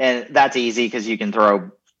 And that's easy because you can throw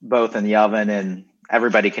both in the oven and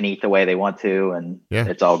everybody can eat the way they want to, and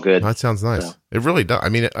it's all good. That sounds nice. So. It really does. I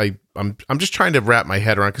mean, I'm just trying to wrap my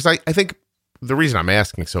head around because I think the reason I'm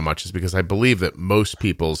asking so much is because I believe that most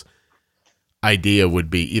people's idea would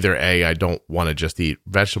be either A, I don't want to just eat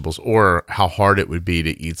vegetables, or how hard it would be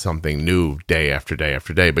to eat something new day after day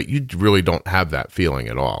after day. But you really don't have that feeling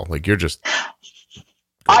at all. Like you're just.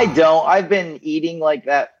 I don't. I've been eating like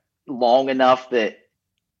that long enough that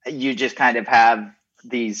you just kind of have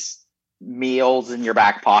these meals in your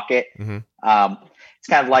back pocket. Mm-hmm. It's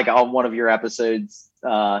kind of like on one of your episodes,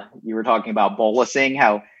 you were talking about bolusing,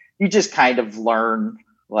 how you just kind of learn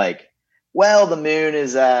like, well, the moon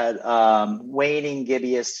is at waning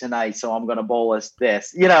gibbous tonight, so I'm going to bolus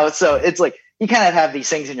this, so it's like, you kind of have these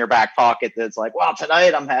things in your back pocket that's like, well,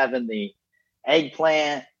 tonight I'm having the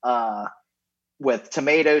eggplant with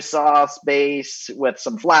tomato sauce base with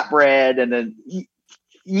some flatbread. And then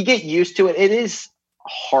you get used to it. It is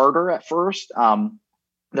harder at first.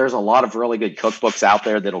 There's a lot of really good cookbooks out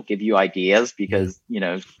there that'll give you ideas because,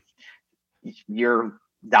 your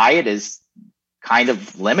diet is kind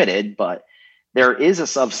of limited, but there is a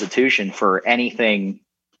substitution for anything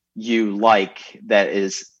you like that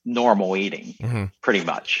is normal eating, pretty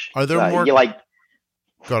much. Are there more? You like?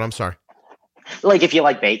 God, I'm sorry. Like if you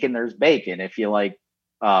like bacon, there's bacon. If you like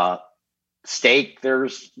steak,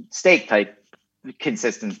 there's steak type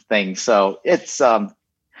consistent things. So it's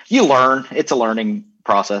you learn. It's a learning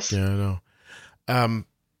process. Yeah, I know.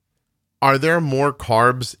 Are there more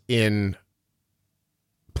carbs in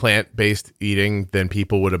plant-based eating than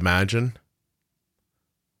people would imagine?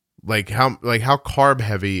 Like how carb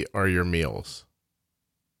heavy are your meals?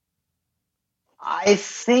 I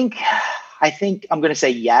think I'm going to say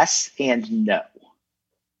yes and no.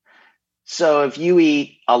 So if you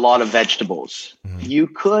eat a lot of vegetables, you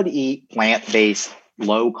could eat plant-based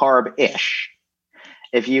low carb-ish.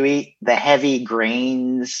 If you eat the heavy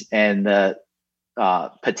grains and the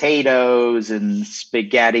potatoes and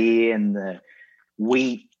spaghetti and the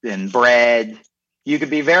wheat and bread, you could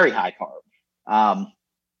be very high carb.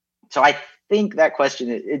 So I think that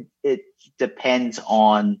question, it depends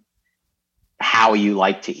on how you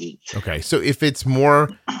like to eat. Okay. So if it's more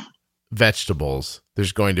vegetables,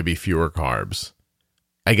 there's going to be fewer carbs.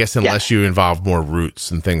 I guess unless you involve more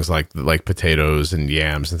roots and things like potatoes and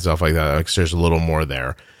yams and stuff like that, like there's a little more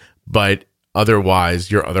there. But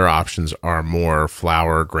otherwise, your other options are more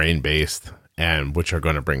flour, grain-based, and which are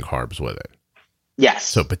going to bring carbs with it. Yes.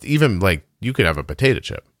 So, but even like you could have a potato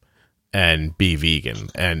chip and be vegan.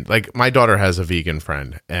 And like my daughter has a vegan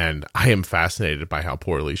friend, and I am fascinated by how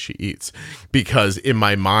poorly she eats, because in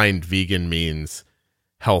my mind, vegan means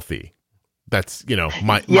healthy. That's,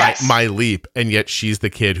 my leap. And yet she's the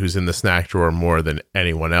kid who's in the snack drawer more than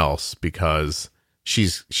anyone else, because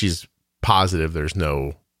she's positive there's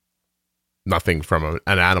nothing from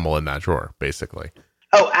an animal in that drawer, basically.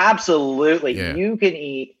 Oh, absolutely. Yeah. You can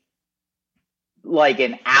eat like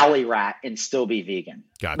an alley rat and still be vegan.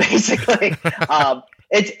 Gotcha. Basically.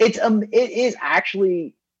 It is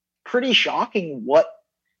actually pretty shocking what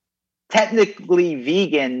technically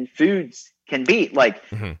vegan foods can be. Like,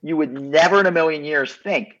 you would never in a million years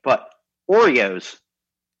think, but Oreos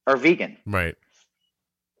are vegan. Right.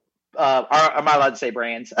 Am I allowed to say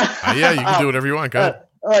brands? Yeah, you can do whatever you want. Go ahead.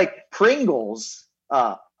 Like Pringles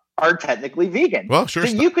are technically vegan. Well, sure.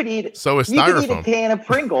 So you could eat. So is you styrofoam. could eat a can of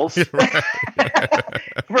Pringles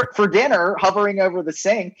for dinner, hovering over the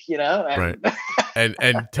sink. Right.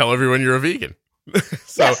 And tell everyone you're a vegan.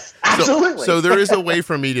 Yes, absolutely. So there is a way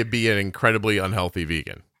for me to be an incredibly unhealthy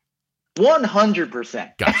vegan.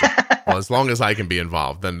 100%. Gotcha. Well, as long as I can be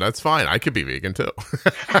involved, then that's fine. I could be vegan too.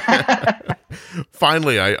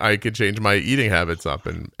 Finally, I could change my eating habits up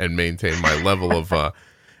and maintain my level of.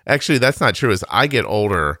 Actually, that's not true. As I get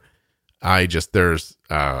older, there's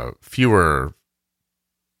fewer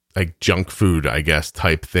like junk food, I guess,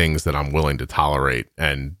 type things that I'm willing to tolerate,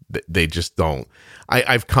 and they just don't.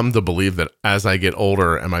 I've come to believe that as I get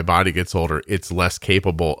older and my body gets older, it's less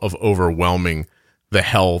capable of overwhelming the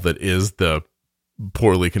hell that is the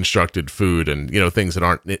poorly constructed food and things that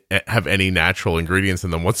aren't have any natural ingredients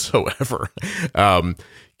in them whatsoever.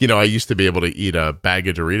 I used to be able to eat a bag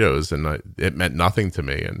of Doritos and it meant nothing to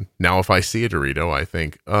me, and now if I see a Dorito, I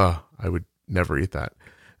think, I would never eat that.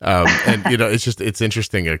 It's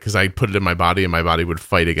interesting because I put it in my body and my body would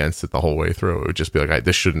fight against it the whole way through. It would just be like,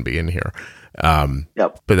 this shouldn't be in here.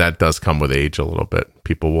 Yep. But that does come with age a little bit.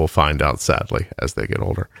 People will find out, sadly, as they get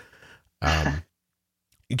older.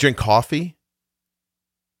 You drink coffee?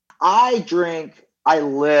 I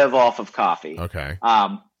live off of coffee. Okay.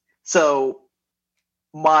 So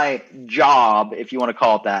my job, if you want to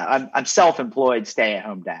call it that, I'm self-employed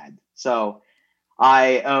stay-at-home dad. So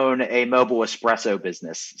I own a mobile espresso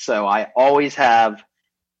business. So I always have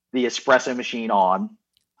the espresso machine on.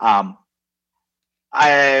 I'm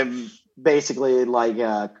basically like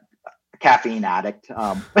a caffeine addict.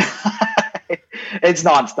 It's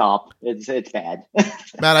nonstop. It's bad.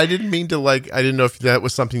 Matt, I didn't mean to I didn't know if that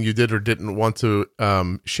was something you did or didn't want to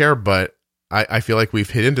share, but I feel like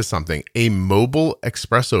we've hit into something. A mobile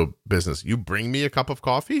espresso business. You bring me a cup of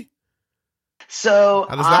coffee? So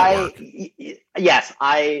how does that work? Yes,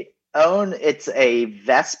 I own, it's a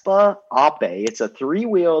Vespa Ape. It's a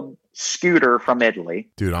 3-wheeled scooter from Italy.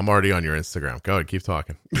 Dude, I'm already on your Instagram. Go ahead, keep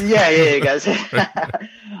talking. Yeah, guys.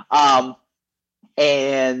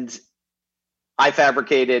 And I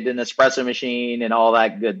fabricated an espresso machine and all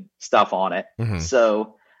that good stuff on it. Mm-hmm.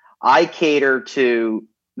 So I cater to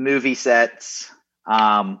movie sets,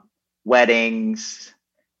 weddings,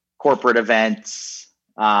 corporate events.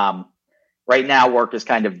 Right now, work is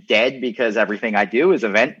kind of dead because everything I do is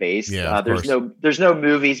event based. Yeah, there's no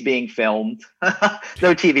movies being filmed,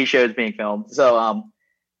 no TV shows being filmed. So,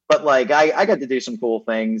 but like I got to do some cool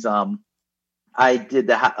things. I did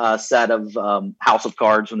the set of House of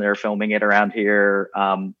Cards when they were filming it around here.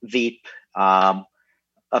 Veep, a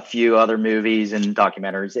few other movies and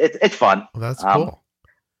documentaries. It's fun. Well, that's cool.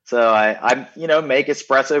 So I make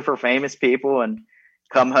espresso for famous people and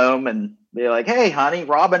come home and be like, hey, honey,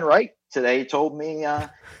 Robin Wright today told me,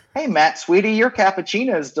 hey, Matt, sweetie, your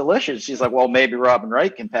cappuccino is delicious. She's like, well, maybe Robin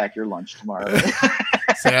Wright can pack your lunch tomorrow.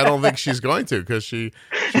 Say, I don't think she's going to, because she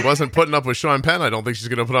wasn't putting up with Sean Penn. I don't think she's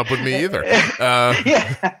going to put up with me either.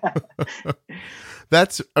 Yeah.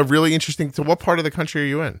 That's a really interesting. So what part of the country are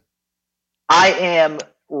you in? I am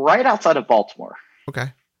right outside of Baltimore.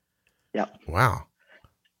 Okay. Yep. Wow.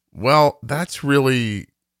 Well, that's really,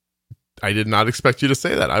 I did not expect you to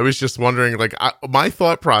say that. I was just wondering, my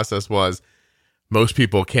thought process was most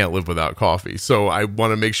people can't live without coffee. So I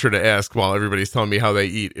want to make sure to ask while everybody's telling me how they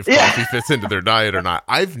eat, if coffee fits into their diet or not.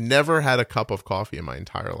 I've never had a cup of coffee in my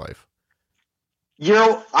entire life.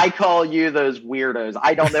 I call you those weirdos.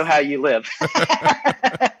 I don't know how you live.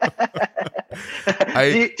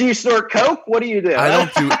 Do you snort coke? What do you do? I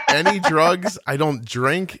don't do any drugs. I don't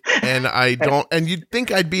drink, and and you'd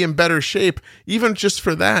think I'd be in better shape even just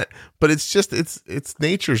for that. But it's just, it's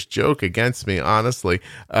nature's joke against me, honestly.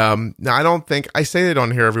 Now I don't think, I say it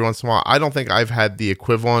on here every once in a while, I don't think I've had the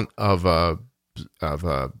equivalent of a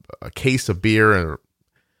case of beer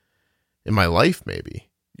in my life, maybe.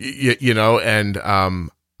 And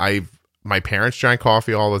my parents drank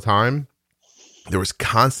coffee all the time. There was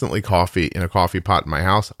constantly coffee in a coffee pot in my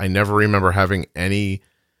house. I never remember having any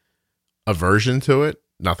aversion to it.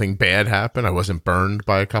 Nothing bad happened. I wasn't burned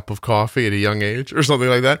by a cup of coffee at a young age or something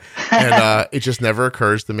like that. And it just never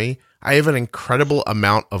occurs to me. I have an incredible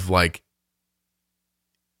amount of like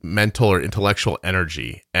mental or intellectual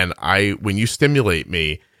energy. And when you stimulate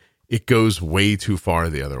me, it goes way too far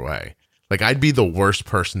the other way. Like I'd be the worst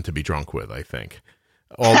person to be drunk with, I think.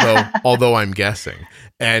 Although I'm guessing.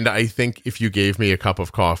 And I think if you gave me a cup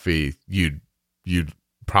of coffee, you'd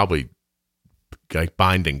probably like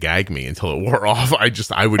bind and gag me until it wore off.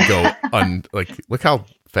 I would go look how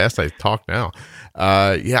fast I talk now.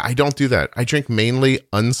 I don't do that. I drink mainly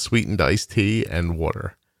unsweetened iced tea and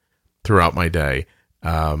water throughout my day.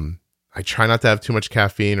 I try not to have too much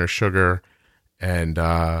caffeine or sugar, and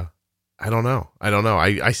I don't know.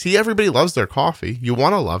 I see everybody loves their coffee. You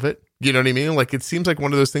want to love it. You know what I mean? Like, it seems like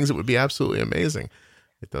one of those things that would be absolutely amazing.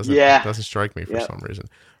 It doesn't strike me for some reason.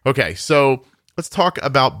 Okay. So let's talk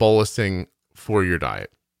about bolusing for your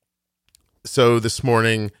diet. So this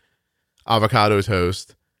morning, avocado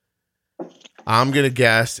toast. I'm going to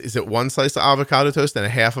guess, is it one slice of avocado toast and a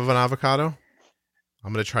half of an avocado?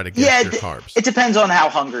 I'm going to try to guess your carbs. It depends on how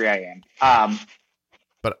hungry I am.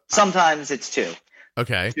 But sometimes it's two.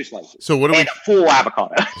 Okay. 2 slices. So what do a full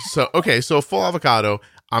avocado. So a full avocado,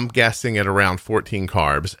 I'm guessing at around 14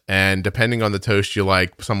 carbs, and depending on the toast you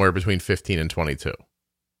like, somewhere between 15 and 22.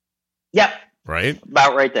 Yep. Right?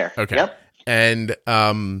 About right there. Okay. Yep. And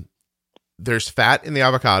there's fat in the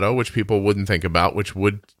avocado, which people wouldn't think about, which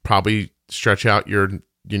would probably stretch out your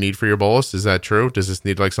need for your bolus. Is that true? Does this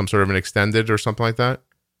need like some sort of an extended or something like that?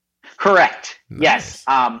 Correct. Nice.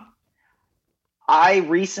 Yes. I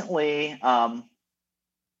recently,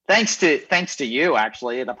 thanks to you,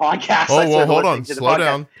 actually, the podcast. Oh, well, hold on. Slow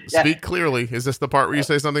down. Yeah. Speak clearly. Is this the part where you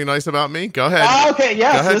say something nice about me? Go ahead. Okay.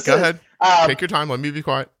 Yes. Go ahead. Take your time. Let me be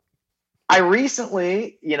quiet. I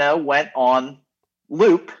recently, went on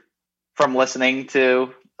loop from listening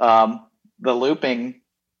to the looping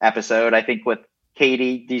episode, I think with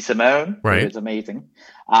Katie DeSimone, right. Who is amazing.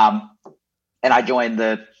 And I joined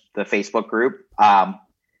the Facebook group.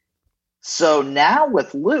 So now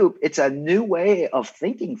with Loop, it's a new way of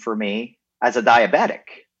thinking for me as a diabetic,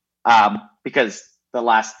 because the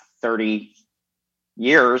last 30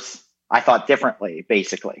 years, I thought differently,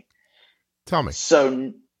 basically. Tell me.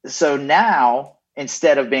 So now,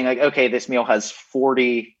 instead of being like, okay, this meal has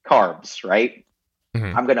 40 carbs, right?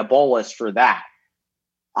 Mm-hmm. I'm going to bolus for that.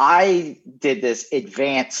 I did this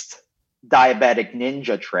advanced diabetic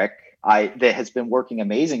ninja trick that has been working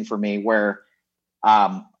amazing for me, where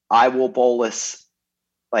I will bolus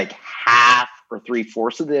like half or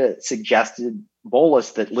 3/4 of the suggested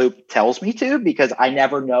bolus that Loop tells me to, because I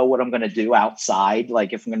never know what I'm going to do outside,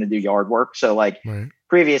 like if I'm going to do yard work. So like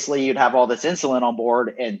previously you'd have all this insulin on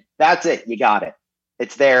board and that's it. You got it.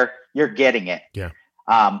 It's there. You're getting it. Yeah.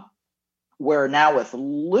 Where now with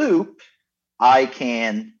Loop, I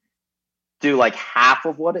can do like half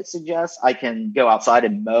of what it suggests. I can go outside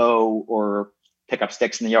and mow or pick up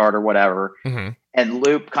sticks in the yard or whatever. Mm-hmm. And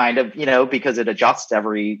Loop kind of, because it adjusts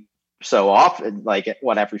every so often, like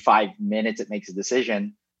every 5 minutes it makes a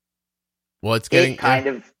decision. Well, it kind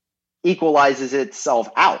of equalizes itself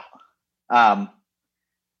out,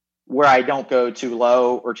 where I don't go too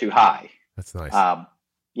low or too high. That's nice.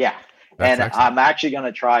 Yeah. That's and excellent. I'm actually going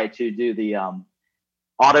to try to do the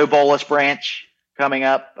auto bolus branch coming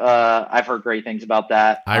up. I've heard great things about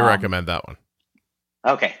that. I recommend that one.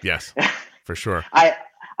 Okay. Yes, for sure.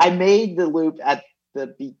 I made the Loop at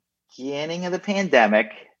the beginning of the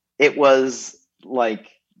pandemic. It was like,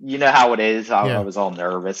 how it is. I was all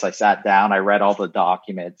nervous. I sat down, I read all the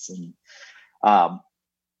documents, and I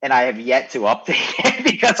have yet to update it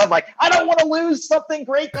because I'm like, I don't want to lose something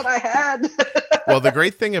great that I had. Well, the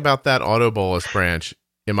great thing about that auto bolus branch,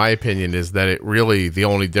 in my opinion, is that the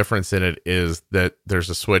only difference in it is that there's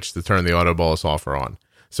a switch to turn the auto bolus off or on.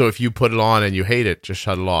 So if you put it on and you hate it, just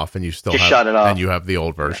shut it off, and you still shut it off. And you have the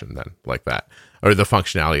old version then, like that, or the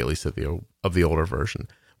functionality at least of the older version,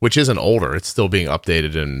 which isn't older. It's still being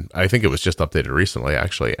updated, and I think it was just updated recently,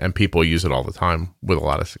 actually, and people use it all the time with a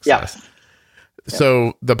lot of success.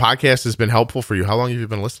 So the podcast has been helpful for you. How long have you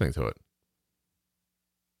been listening to it?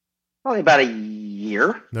 Probably about a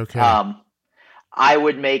year. Okay. I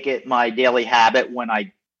would make it my daily habit when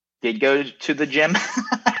I did go to the gym.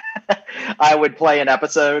 I would play an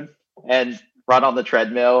episode and run on the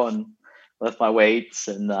treadmill and lift my weights.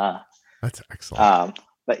 And that's excellent.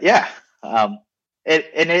 But yeah,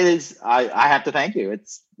 it is. I have to thank you.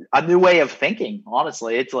 It's a new way of thinking.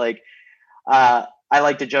 Honestly, it's like I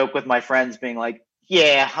like to joke with my friends, being like,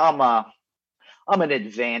 "Yeah, I'm an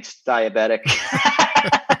advanced diabetic."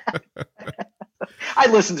 I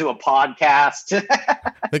listen to a podcast.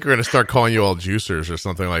 I think we're going to start calling you all juicers or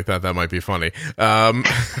something like that. That might be funny.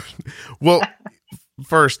 Well,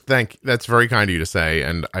 first, that's very kind of you to say,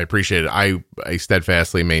 and I appreciate it. I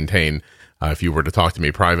steadfastly maintain, if you were to talk to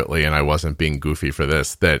me privately and I wasn't being goofy for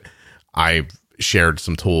this, that I shared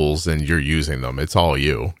some tools and you're using them. It's all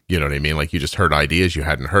you. You know what I mean? Like, you just heard ideas you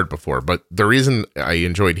hadn't heard before. But the reason I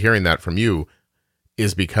enjoyed hearing that from you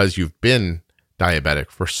is because you've been diabetic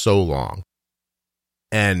for so long.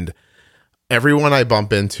 And everyone I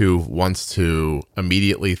bump into wants to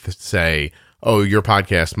immediately say, oh, your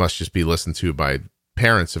podcast must just be listened to by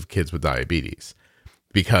parents of kids with diabetes,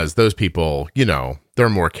 because those people, you know, they're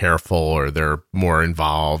more careful or they're more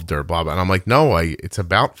involved or blah, blah. And I'm like, no, it's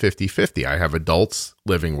about 50-50. I have adults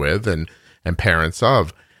living with and parents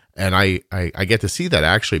of, and I get to see that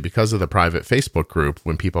actually because of the private Facebook group.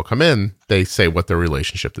 When people come in, they say what their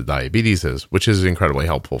relationship to diabetes is, which is incredibly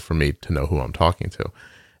helpful for me to know who I'm talking to.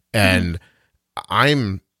 And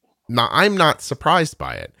I'm not surprised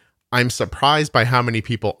by it. I'm surprised by how many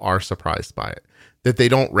people are surprised by it, that they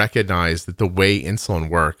don't recognize that the way insulin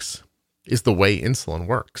works is the way insulin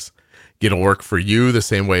works. It'll work for you the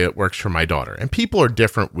same way it works for my daughter. And people are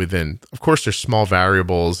different within, of course, there's small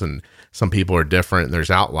variables and some people are different and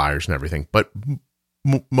there's outliers and everything, but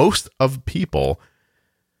most of people,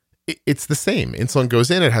 it's the same. Insulin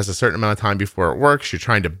goes in, it has a certain amount of time before it works. You're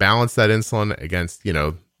trying to balance that insulin against, you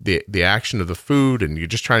know, the action of the food, and you're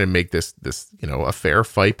just trying to make this, you know, a fair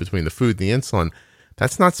fight between the food and the insulin.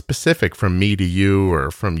 That's not specific from me to you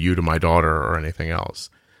or from you to my daughter or anything else.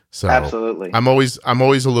 So absolutely. I'm always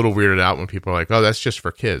a little weirded out when people are like, oh, that's just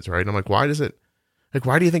for kids, right? And I'm like, why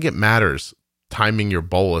do you think it matters? Timing your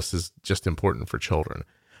bolus is just important for children.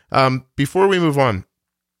 Before we move on,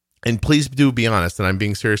 and please do be honest, and I'm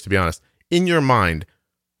being serious to be honest, in your mind,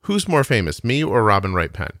 who's more famous, me or Robin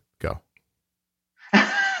Wright Penn? Go.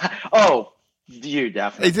 Oh, you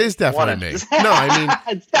definitely. It is definitely me. No, I mean,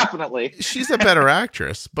 it's definitely. She's a better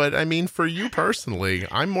actress, but I mean, for you personally,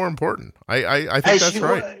 I'm more important. I think that's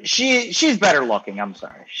right. She's better looking. I'm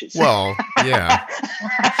sorry. Well, yeah,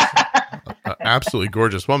 absolutely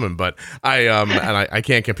gorgeous woman, but I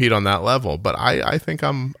can't compete on that level. But I think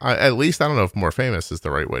at least, I don't know if more famous is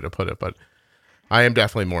the right way to put it, but I am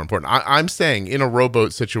definitely more important. I'm saying in a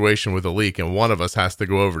rowboat situation with a leak and one of us has to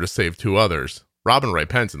go over to save two others, Robin Wright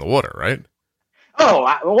Penn's in the water, right? Oh,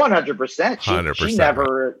 100%.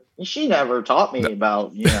 100%. She never taught me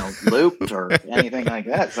about, you know, loop or anything like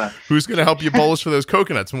that. So who's going to help you bolus for those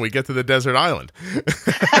coconuts when we get to the desert island?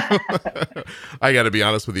 I got to be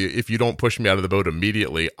honest with you. If you don't push me out of the boat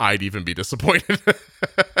immediately, I'd even be disappointed.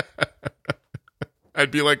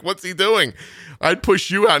 I'd be like, what's he doing? I'd push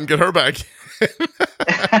you out and get her back.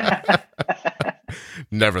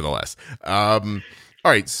 Nevertheless. All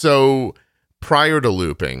right. So prior to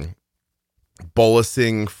looping,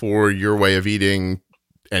 bolusing for your way of eating,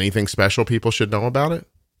 anything special people should know about it?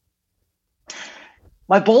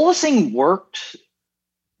 My bolusing worked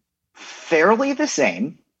fairly the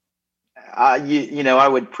same. You know, I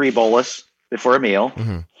would pre-bolus before a meal.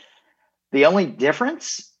 Mm-hmm. The only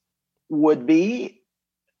difference would be,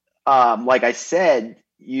 like I said,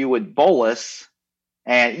 you would bolus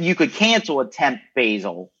and you could cancel a temp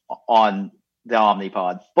basal on the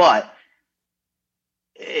Omnipod, but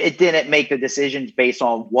it didn't make the decisions based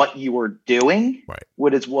on what you were doing, right?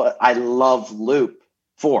 What is what I love Loop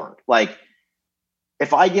for. Like,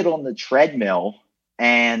 if I get on the treadmill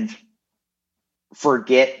and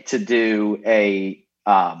forget to do a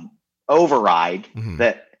override, mm-hmm.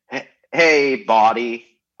 that, hey, body,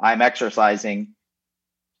 I'm exercising,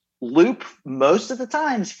 Loop most of the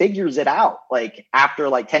times figures it out. Like, after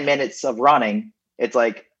like 10 minutes of running, it's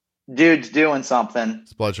like, dude's doing something.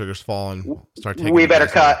 His blood sugar's falling. Start taking. We better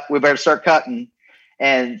cut. We better start cutting.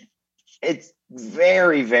 And it's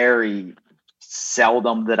very, very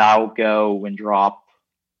seldom that I'll go and drop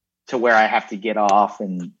to where I have to get off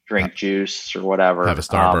and drink juice or whatever. Have a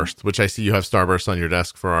Starburst, which I see you have Starburst on your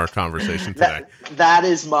desk for our conversation today. That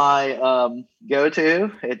is my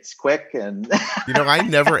go-to. It's quick and you know, I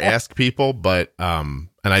never ask people, but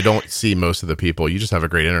and I don't see most of the people. You just have a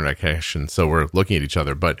great internet connection, so we're looking at each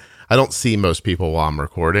other, but I don't see most people while I'm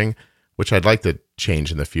recording, which I'd like to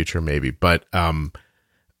change in the future maybe. But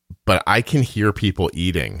I can hear people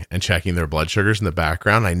eating and checking their blood sugars in the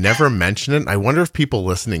background. I never mention it. I wonder if people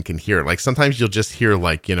listening can hear it. Like sometimes you'll just hear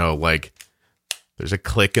like, you know, like there's a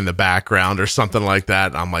click in the background or something like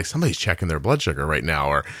that. I'm like, somebody's checking their blood sugar right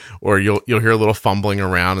now. Or you'll hear a little fumbling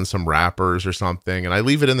around in some wrappers or something. And I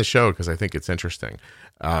leave it in the show because I think it's interesting.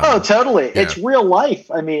 Oh, totally. Yeah. It's real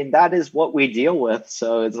life. I mean, that is what we deal with.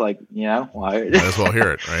 So it's like, you know, why? Might as well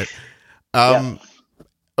hear it, right? Yeah.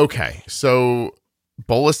 Okay. So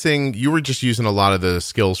bolusing, you were just using a lot of the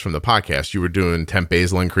skills from the podcast. You were doing temp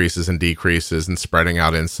basal increases and decreases and spreading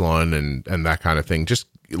out insulin and that kind of thing, just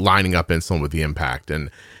lining up insulin with the impact.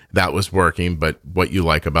 And that was working. But what you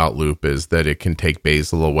like about Loop is that it can take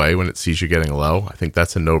basal away when it sees you getting low. I think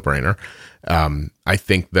that's a no-brainer. I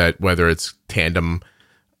think that whether it's Tandem,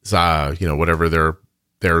 whatever their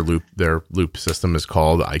loop system is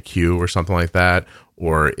called, IQ or something like that,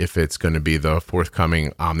 or if it's going to be the forthcoming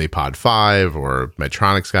Omnipod 5 or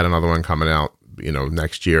Medtronic's got another one coming out,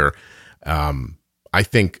 next year. I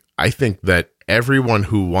think that everyone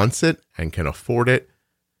who wants it and can afford it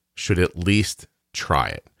should at least try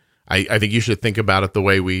it. I think you should think about it the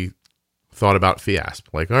way we thought about Fiasp.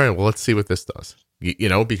 Like, all right, well, let's see what this does.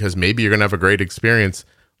 Because maybe you're going to have a great experience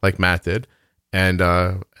like Matt did, and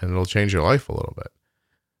it'll change your life a little bit.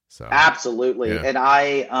 So absolutely. Yeah. And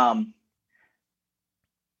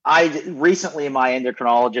I recently, my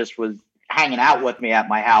endocrinologist was hanging out with me at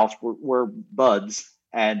my house. We're buds.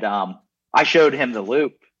 And I showed him the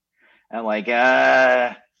Loop. And like,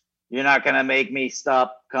 you're not going to make me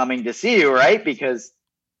stop coming to see you, right? Because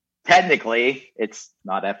technically it's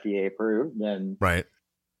not FDA approved. And right.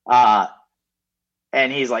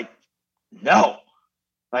 And he's like, no.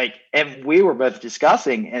 Like, and we were both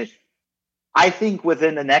discussing, and I think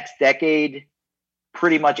within the next decade,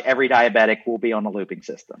 pretty much every diabetic will be on a looping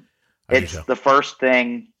system. It's the first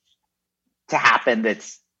thing to happen.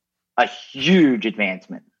 That's a huge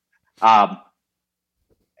advancement. To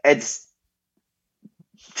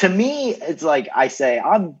me, it's like I say,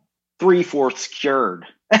 I'm 3/4 cured.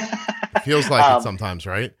 It feels like it sometimes,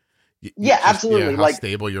 right? Absolutely. How like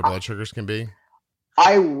stable your blood sugars can be.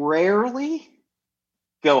 I rarely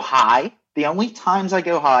go high. The only times I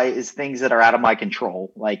go high is things that are out of my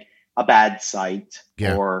control, like a bad sight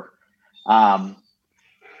or,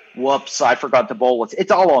 whoops, I forgot to bolus.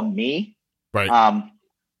 It's all on me. Right.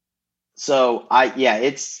 So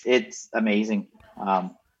it's amazing.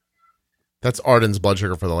 That's Arden's blood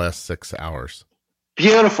sugar for the last 6 hours.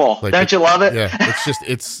 Beautiful. Like, don't you love it? Yeah.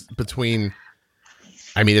 It's between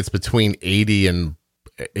 80 and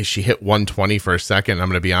she hit 120 for a second. I'm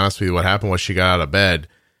going to be honest with you. What happened was she got out of bed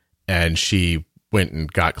and she went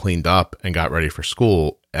and got cleaned up and got ready for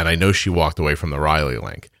school. And I know she walked away from the Riley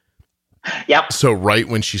link. Yep. So right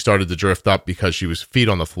when she started to drift up because she was feet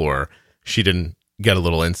on the floor, she didn't get a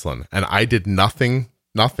little insulin. And I did nothing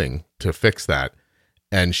to fix that.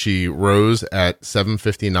 And she rose at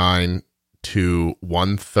 7:59 to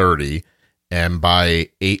 1:30. And by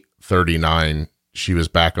 8:39, she was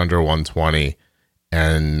back under 120.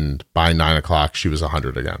 And by 9 o'clock, she was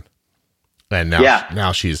 100 again. And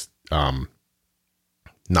now she's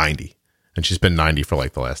 90, and she's been 90 for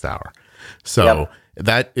like the last hour. So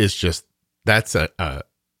that is that's a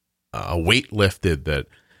weight lifted that,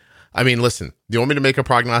 I mean, listen, do you want me to make a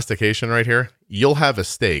prognostication right here? You'll have a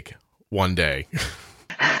steak one day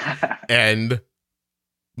and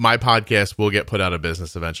my podcast will get put out of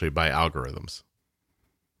business eventually by algorithms.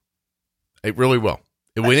 It really will.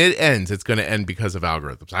 When it ends, it's going to end because of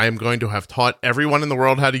algorithms. I am going to have taught everyone in the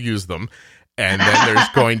world how to use them. And then there's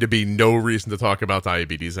going to be no reason to talk about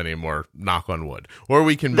diabetes anymore, knock on wood. Or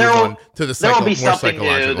we can move on to the there will be more something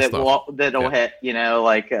new that'll hit,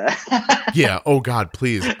 Yeah. Oh, God,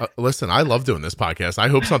 please. Listen, I love doing this podcast. I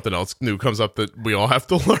hope something else new comes up that we all have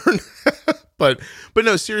to learn. But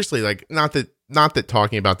no, seriously, like, not that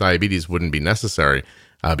talking about diabetes wouldn't be necessary,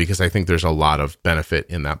 because I think there's a lot of benefit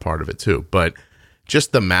in that part of it, too. But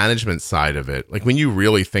just the management side of it, like when you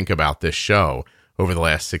really think about this show over the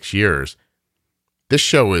last 6 years, this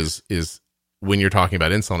show is when you're talking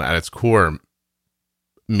about insulin at its core,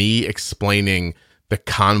 me explaining the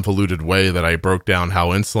convoluted way that I broke down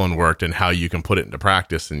how insulin worked and how you can put it into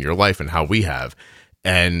practice in your life and how we have.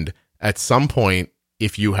 And at some point,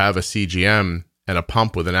 if you have a CGM and a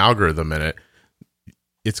pump with an algorithm in it,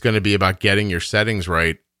 it's going to be about getting your settings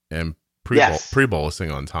right and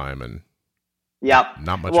pre-bolusing on time and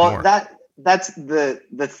not much more. That's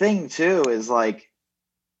the thing too, is like,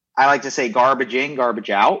 I like to say garbage in, garbage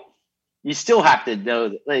out. you still have to know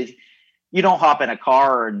that, like, you don't hop in a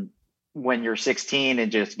car and when you're 16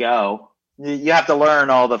 and just go. You have to learn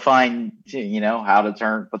all the fine, how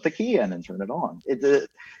to put the key in and turn it on.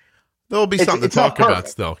 There'll be something to talk about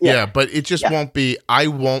still. Yeah, but it just won't be, I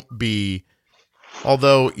won't be,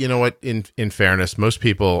 although, you know what, in fairness, most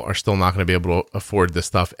people are still not going to be able to afford this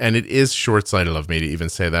stuff. And it is short-sighted of me to even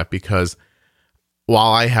say that, because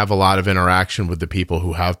while I have a lot of interaction with the people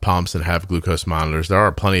who have pumps and have glucose monitors, there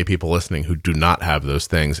are plenty of people listening who do not have those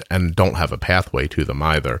things and don't have a pathway to them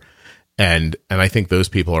either. And I think those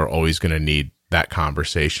people are always going to need that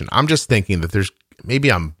conversation. I'm just thinking that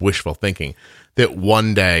maybe I'm wishful thinking that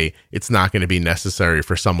one day it's not going to be necessary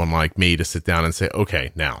for someone like me to sit down and say,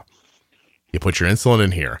 okay, now you put your insulin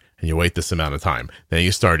in here and you wait this amount of time. Then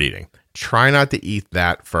you start eating. Try not to eat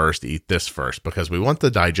that first, eat this first, because we want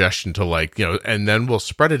the digestion to and then we'll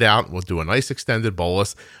spread it out. We'll do a nice extended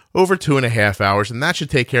bolus over 2.5 hours, and that should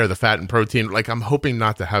take care of the fat and protein. Like, I'm hoping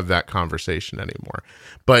not to have that conversation anymore.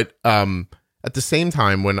 But at the same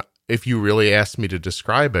time, if you really asked me to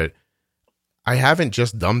describe it, I haven't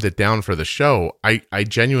just dumbed it down for the show. I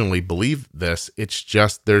genuinely believe this. It's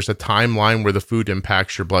just there's a timeline where the food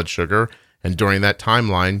impacts your blood sugar, and during that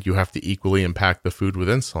timeline, you have to equally impact the food with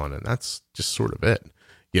insulin, and that's just sort of it.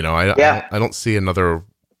 I don't see I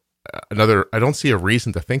don't see a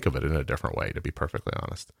reason to think of it in a different way, to be perfectly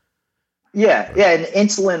honest. Yeah, and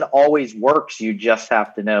insulin always works. You just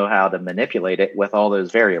have to know how to manipulate it with all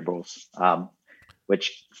those variables,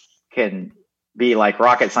 which can be like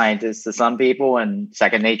rocket scientists to some people and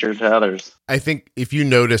second nature to others. I think if you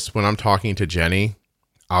notice when I'm talking to Jenny,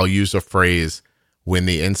 I'll use a phrase, when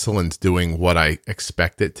the insulin's doing what I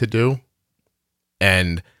expect it to do.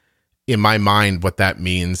 And in my mind, what that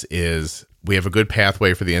means is we have a good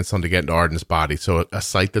pathway for the insulin to get into Arden's body. So a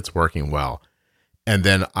site that's working well. And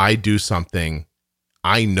then I do something,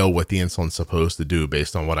 I know what the insulin's supposed to do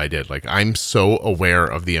based on what I did. Like, I'm so aware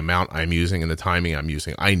of the amount I'm using and the timing I'm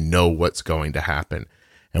using. I know what's going to happen.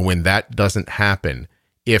 And when that doesn't happen,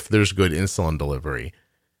 if there's good insulin delivery,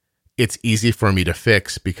 it's easy for me to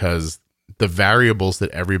fix, because the variables that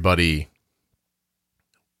everybody,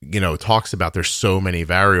 talks about, there's so many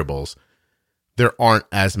variables. There aren't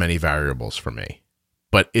as many variables for me,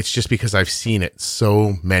 but it's just because I've seen it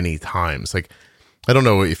so many times. Like, I don't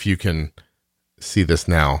know if you can see this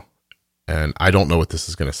now, and I don't know what this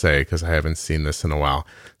is going to say because I haven't seen this in a while.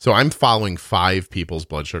 So I'm following 5 people's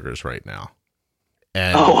blood sugars right now.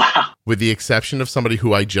 And with the exception of somebody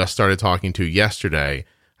who I just started talking to yesterday,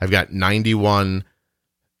 I've got 91,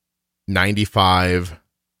 95,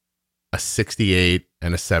 a 68,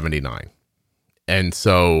 and a 79. And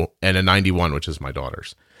a 91, which is my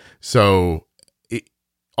daughter's. So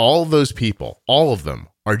all those people, all of them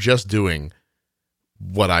are just doing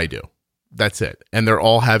what I do. That's it. And they're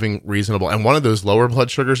all having reasonable. And one of those lower blood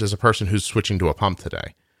sugars is a person who's switching to a pump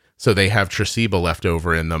today. So they have Tresiba left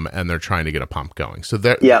over in them, and they're trying to get a pump going. So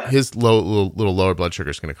his little lower blood sugar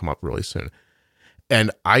is going to come up really soon.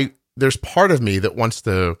 And there's part of me that wants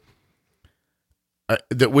to,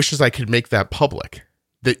 that wishes I could make that public,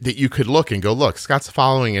 that you could look and go, look, Scott's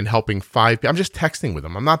following and helping 5 people. I'm just texting with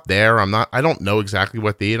them. I'm not there. I don't know exactly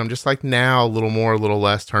what they eat. I'm just like, now a little more, a little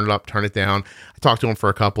less, turn it up, turn it down. I talk to them for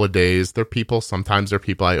a couple of days. They're people. Sometimes they're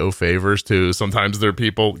people I owe favors to. Sometimes they're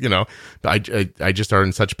people, I just are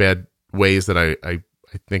in such bad ways that I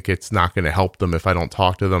think it's not going to help them if I don't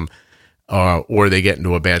talk to them, or they get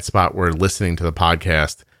into a bad spot where listening to the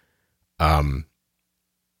podcast,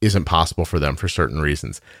 isn't possible for them for certain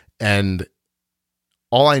reasons. And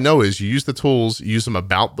all I know is you use the tools, use them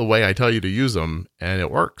about the way I tell you to use them, and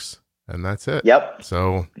it works. And that's it. Yep.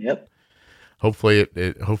 So hopefully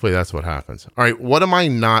hopefully that's what happens. All right. What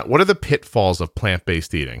are the pitfalls of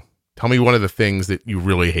plant-based eating? Tell me one of the things that you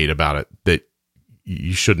really hate about it that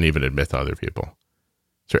you shouldn't even admit to other people.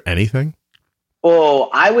 Is there anything? Well,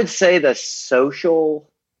 I would say the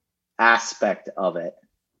social aspect of it.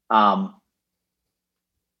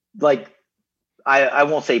 Like, I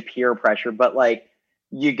won't say peer pressure, but like,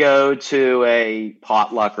 you go to a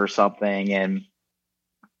potluck or something, and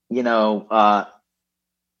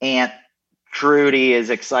Aunt Trudy is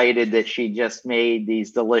excited that she just made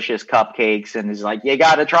these delicious cupcakes and is like, you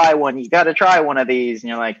got to try one. You got to try one of these. And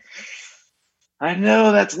you're like, I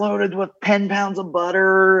know that's loaded with 10 pounds of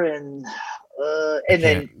butter. And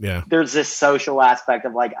then there's this social aspect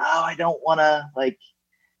of like, oh, I don't want to like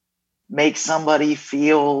make somebody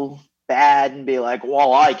feel bad and be like,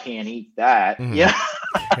 well, I can't eat that. Mm-hmm. Yeah.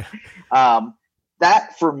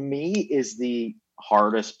 That for me is the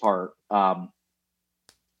hardest part.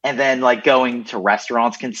 And then like going to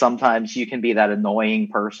restaurants can sometimes you can be that annoying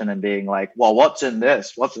person and being like, well, what's in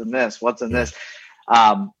this? What's in this? What's in this?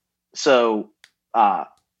 So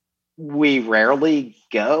we rarely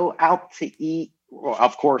go out to eat. Well,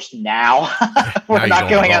 of course, now we're not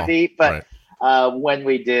going out to eat, but when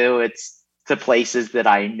we do, it's to places that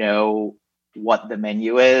I know what the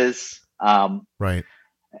menu is. Right.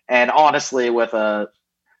 And honestly, with a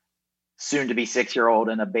soon to be 6-year-old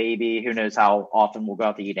and a baby, who knows how often we'll go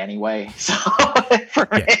out to eat anyway. So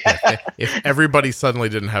if everybody suddenly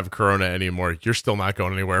didn't have Corona anymore, you're still not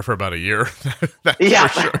going anywhere for about a year.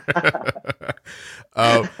 That's for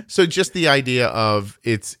sure. So just the idea of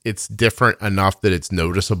it's different enough that it's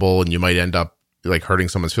noticeable, and you might end up like hurting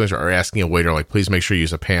someone's feelings or asking a waiter, like, please make sure you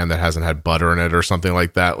use a pan that hasn't had butter in it or something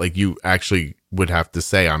like that. Like you actually would have to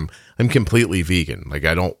say, I'm completely vegan. Like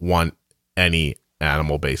I don't want any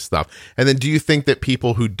animal-based stuff. And then do you think that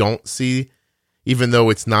people who don't see, even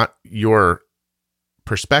though it's not your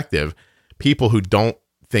perspective, people who don't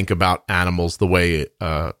think about animals the way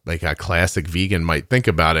like a classic vegan might think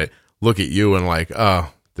about it, look at you and like,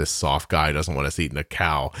 oh, this soft guy doesn't want us eating a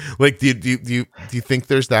cow. Like, do you think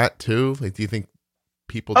there's that too? Like, do you think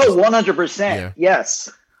people? 100%. Yeah. Yes.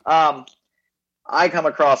 I come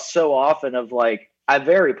across so often of like, I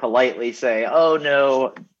very politely say, oh,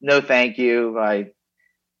 no, thank you. I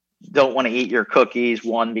don't want to eat your cookies.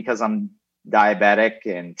 One, because I'm diabetic,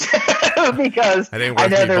 and because I know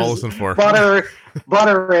there's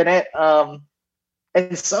butter in it.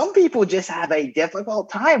 And some people just have a difficult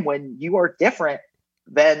time when you are different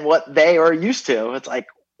than what they are used to. It's like,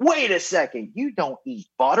 wait a second, you don't eat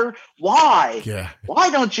butter. Why? Yeah. Why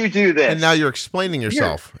don't you do this? And now you're explaining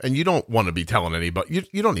yourself, and you don't want to be telling anybody.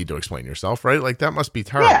 You don't need to explain yourself, right? Like that must be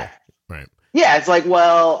terrible. Yeah. Right. Yeah. It's like,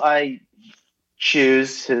 well, I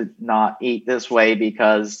choose to not eat this way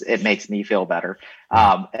because it makes me feel better.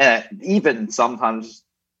 And even sometimes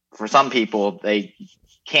for some people, they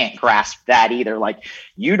can't grasp that either. Like,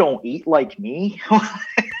 you don't eat like me.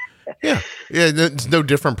 Yeah. It's no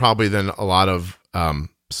different probably than a lot of,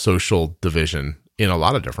 social division in a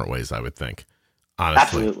lot of different ways, I would think.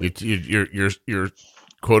 Honestly, absolutely. You're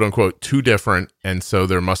quote unquote too different, and so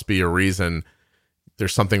there must be a reason.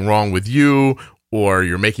 There's something wrong with you, or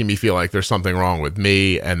you're making me feel like there's something wrong with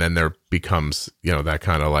me, and then there becomes that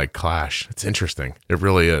kind of like clash. It's interesting. It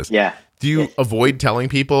really is. Yeah. Do you avoid telling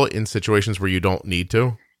people in situations where you don't need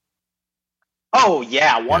to? Oh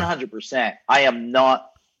yeah, 100%. I am not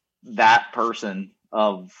that person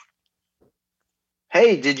of,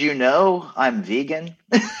 hey, did you know I'm vegan?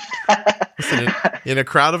 Listen, in a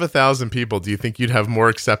crowd of 1,000 people, do you think you'd have more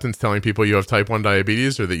acceptance telling people you have type 1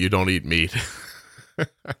 diabetes or that you don't eat meat?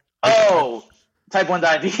 Oh, type 1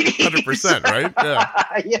 diabetes. 100%, right?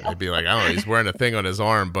 Yeah. Yeah. I'd be like, I don't know, he's wearing a thing on his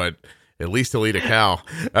arm, but at least he'll eat a cow.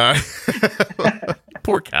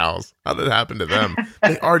 Poor cows. How did it happen to them?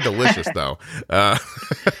 They are delicious, though. That's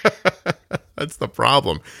the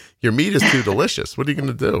problem. Your meat is too delicious. What are you going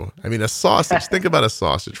to do? I mean, a sausage. Think about a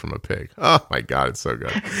sausage from a pig. Oh, my God. It's so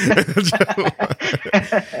good.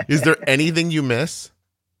 Is there anything you miss?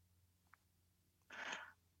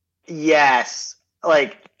 Yes.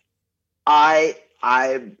 Like,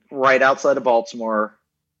 I'm right outside of Baltimore.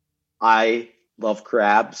 I love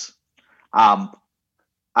crabs. I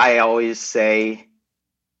always say,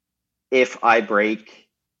 if I break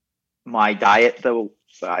my diet, though,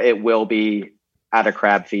 it will be at a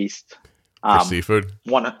crab feast. For seafood?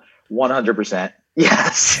 100%.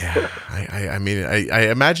 Yes. Yeah. I mean, I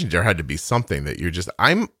imagine there had to be something that you're just,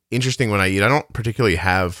 I'm interesting when I eat. I don't particularly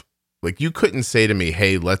have, like, you couldn't say to me,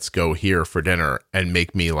 hey, let's go here for dinner and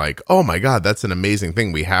make me like, oh my God, that's an amazing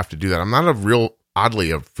thing. We have to do that. I'm not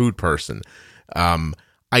oddly a food person.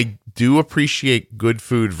 I do appreciate good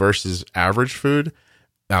food versus average food.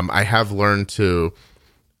 I have learned to,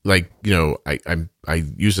 like, I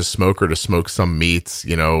use a smoker to smoke some meats,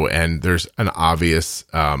 and there's an obvious,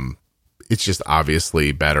 it's just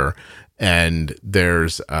obviously better. And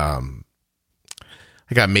there's, I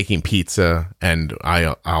got making pizza, and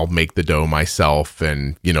I'll make the dough myself,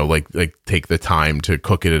 and like take the time to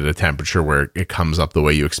cook it at a temperature where it comes up the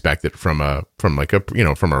way you expect it from a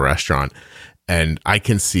restaurant. And I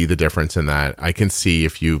can see the difference in that. I can see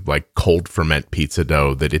if you like cold ferment pizza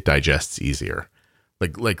dough that it digests easier,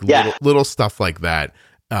 little stuff like that.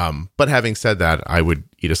 But having said that, I would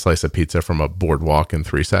eat a slice of pizza from a boardwalk in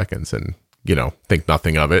 3 seconds and, think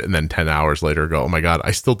nothing of it. And then 10 hours later go, oh my God,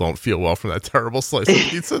 I still don't feel well from that terrible slice of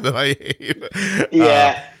pizza that I ate.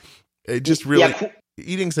 Yeah. It just really,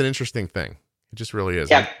 eating's an interesting thing. It just really is.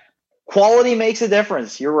 Yeah. Quality makes a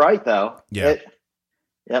difference. You're right, though. Yeah.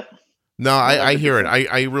 Yep. No, I hear it.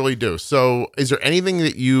 I really do. So is there anything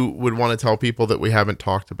that you would want to tell people that we haven't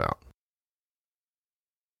talked about?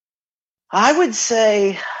 I would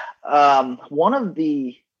say one of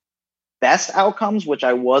the best outcomes, which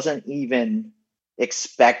I wasn't even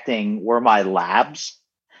expecting, were my labs.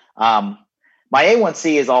 My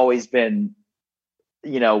A1C has always been,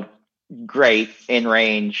 great in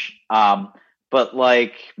range. But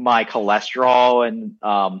like my cholesterol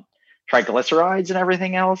and triglycerides and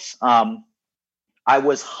everything else, I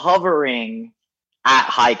was hovering at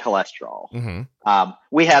high cholesterol. Mm-hmm.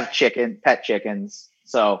 We have pet chickens.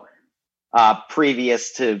 So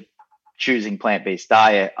previous to choosing plant-based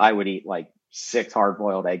diet, I would eat like 6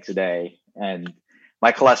 hard-boiled eggs a day. And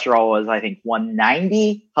my cholesterol was, I think,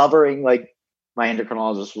 190, hovering. Like my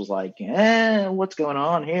endocrinologist was like, what's going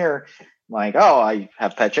on here? I'm like, oh, I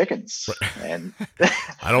have pet chickens. And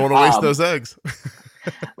I don't want to waste those eggs.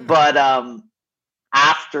 But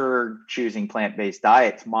after choosing plant-based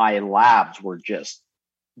diets, my labs were just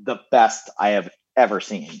the best I have ever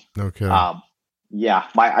seen. Okay. Yeah,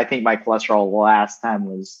 I think my cholesterol last time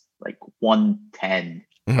was like 110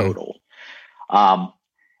 total.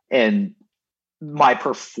 And my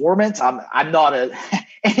performance, I'm not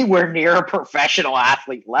anywhere near a professional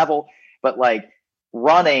athlete level, but like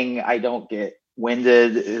running, I don't get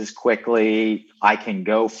winded as quickly. I can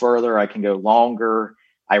go further. I can go longer.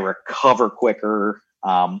 I recover quicker.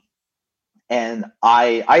 And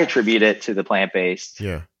I attribute it to the plant-based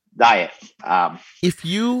diet. If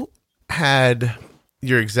you had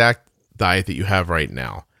your exact diet that you have right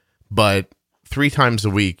now, but 3 times a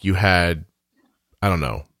week you had, I don't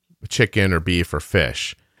know, chicken or beef or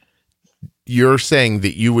fish, you're saying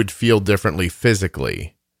that you would feel differently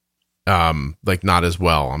physically, like not as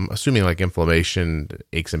well. I'm assuming like inflammation,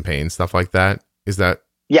 aches and pains, stuff like that. Is that?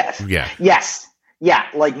 Yes. Yeah. Yes. Yeah.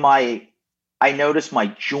 Like I noticed my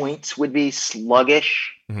joints would be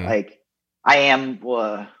sluggish. Mm-hmm. Like I am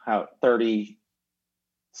 37.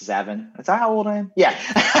 Is that how old I am? Yeah.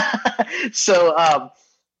 So,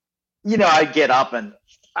 I get up and,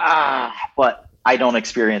 but I don't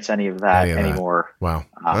experience any of that anymore. Wow.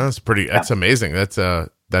 That's amazing.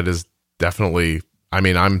 That is definitely, I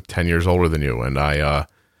mean, I'm 10 years older than you, and I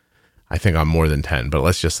think I'm more than 10, but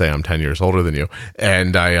let's just say I'm 10 years older than you.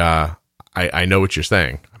 And I know what you're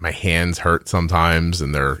saying. My hands hurt sometimes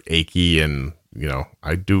and they're achy, and,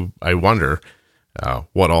 I wonder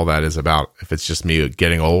what all that is about. If it's just me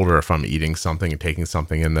getting older, if I'm eating something and taking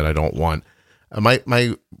something in that I don't want. One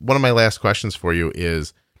of my last questions for you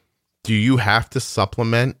is, do you have to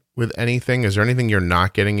supplement with anything? Is there anything you're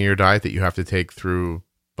not getting in your diet that you have to take through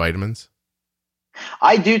vitamins?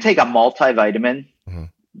 I do take a multivitamin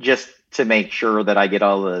just to make sure that I get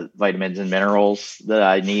all the vitamins and minerals that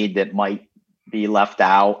I need that might be left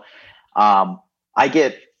out. I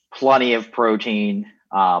get plenty of protein.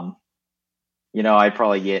 I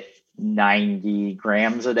probably get 90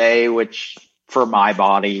 grams a day, which for my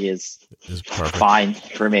body is fine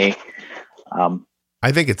for me.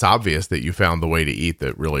 I think it's obvious that you found the way to eat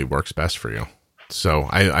that really works best for you. So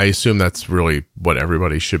I assume that's really what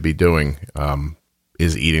everybody should be doing,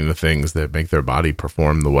 is eating the things that make their body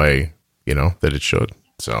perform the way, that it should.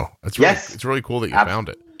 So it's really cool that you found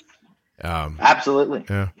it. Absolutely.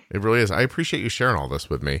 Yeah, it really is. I appreciate you sharing all this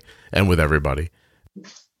with me and with everybody.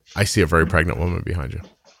 I see a very pregnant woman behind you.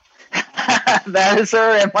 That is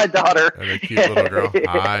her and my daughter. And a cute little girl.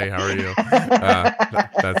 Hi, how are you?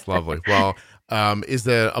 That's lovely. Well, is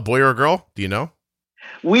there a boy or a girl? Do you know?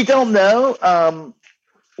 We don't know.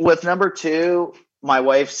 With number 2, my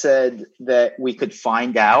wife said that we could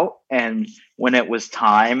find out. And when it was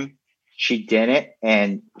time, she didn't.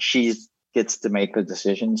 And she gets to make the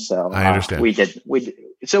decision. So I understand. We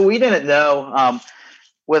didn't know.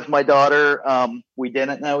 With my daughter, we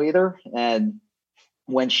didn't know either. And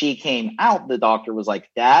when she came out, the doctor was like,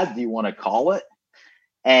 "Dad, do you want to call it?"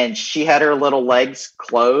 And she had her little legs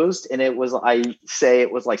closed, and it was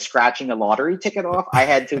like scratching a lottery ticket off. I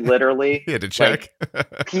had to literally you had to check,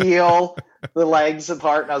 peel the legs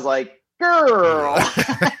apart, and I was like, "Girl."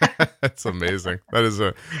 That's amazing.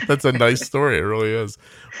 That's a nice story. It really is.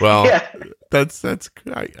 Well, that's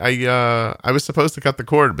I was supposed to cut the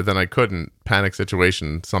cord, but then I couldn't. Panic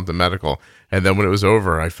situation, something medical. And then when it was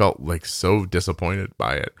over, I felt like so disappointed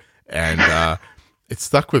by it. And it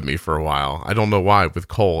stuck with me for a while. I don't know why with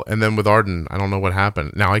Cole. And then with Arden, I don't know what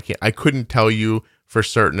happened. Now I couldn't tell you for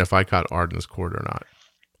certain if I cut Arden's cord or not.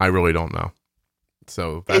 I really don't know.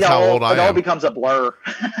 So that's how old I am. It all becomes a blur.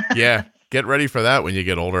 Yeah. Get ready for that when you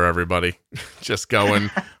get older, everybody. Just going.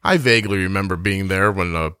 I vaguely remember being there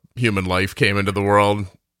when a human life came into the world.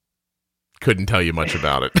 Couldn't tell you much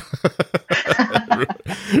about it.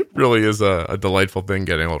 Really is a delightful thing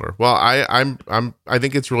getting older. Well, I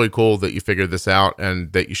think it's really cool that you figured this out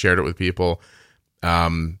and that you shared it with people.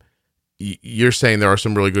 You're saying there are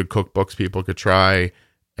some really good cookbooks people could try,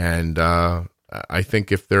 and I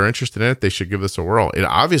think if they're interested in it, they should give this a whirl. It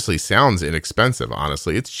obviously sounds inexpensive.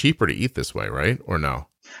 Honestly, it's cheaper to eat this way, right? Or no?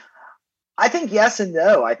 I think yes and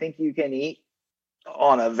no. I think you can eat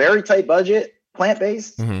on a very tight budget,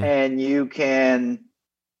 plant-based, and you can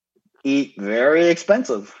eat very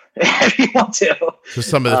expensive if you want to. So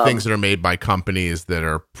some of the things that are made by companies that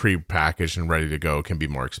are pre-packaged and ready to go can be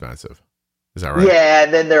more expensive. Is that right? Yeah,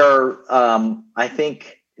 and then there are, I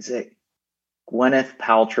think, is it Gwyneth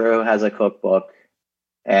Paltrow has a cookbook,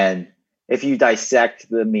 and if you dissect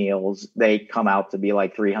the meals, they come out to be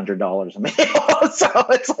like $300 a meal. So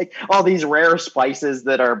it's like all these rare spices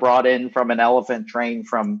that are brought in from an elephant train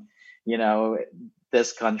from,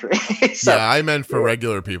 this country. So, yeah, I meant for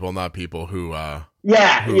regular people, not people who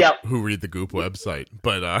who read the Goop website.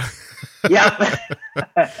 But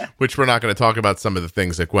which we're not going to talk about some of the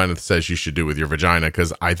things that Gwyneth says you should do with your vagina,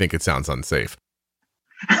 because I think it sounds unsafe.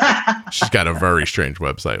 She's got a very strange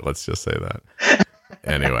website. Let's just say that.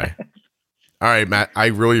 Anyway. All right, Matt, I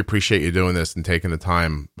really appreciate you doing this and taking the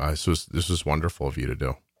time. This was wonderful of you to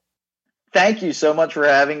do. Thank you so much for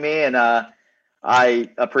having me. And I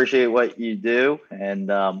appreciate what you do.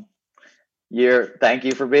 And thank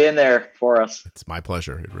you for being there for us. It's my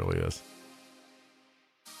pleasure. It really is.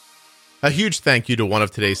 A huge thank you to one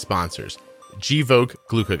of today's sponsors, Gvoke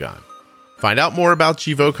Glucagon. Find out more about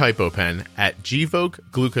Gvoke HypoPen at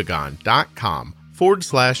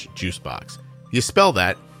gvokeglucagon.com/juicebox. You spell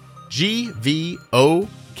that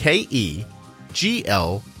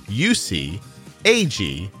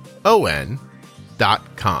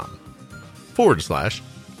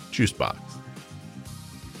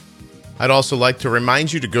I'd also like to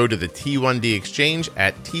remind you to go to the T1D Exchange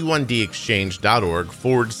at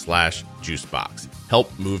t1dexchange.org/juicebox.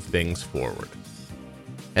 Help move things forward.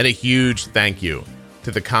 And a huge thank you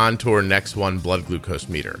to the Contour Next One blood glucose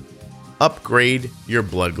meter. Upgrade your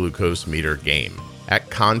blood glucose meter game at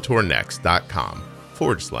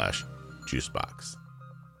contournext.com/juicebox.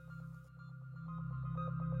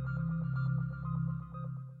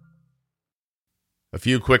 A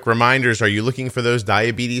few quick reminders. Are you looking for those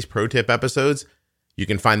Diabetes Pro Tip episodes? You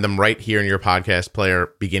can find them right here in your podcast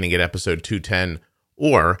player, beginning at episode 210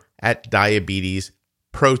 or at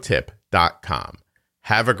diabetesprotip.com.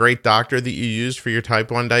 Have a great doctor that you use for your type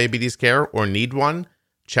 1 diabetes care or need one?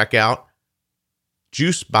 Check out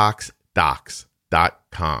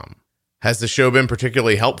juiceboxdocs.com. Has the show been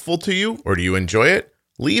particularly helpful to you, or do you enjoy it?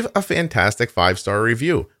 Leave a fantastic 5-star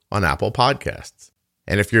review on Apple Podcasts.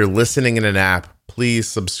 And if you're listening in an app, please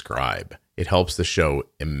subscribe. It helps the show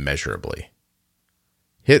immeasurably.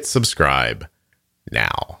 Hit subscribe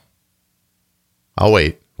now. I'll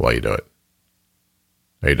wait while you do it.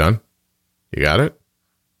 Are you done? You got it?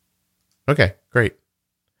 Okay, great.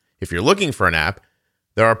 If you're looking for an app,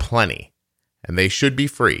 there are plenty, and they should be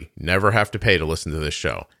free. Never have to pay to listen to this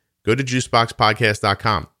show. Go to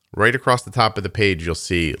juiceboxpodcast.com. Right across the top of the page, you'll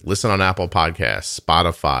see listen on Apple Podcasts,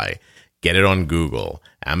 Spotify, get it on Google,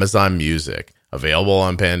 Amazon Music, available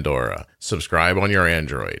on Pandora, subscribe on your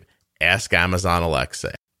Android, ask Amazon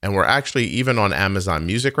Alexa. And we're actually even on Amazon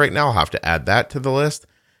Music right now. I'll have to add that to the list.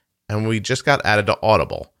 And we just got added to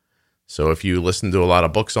Audible. So if you listen to a lot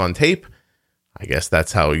of books on tape, I guess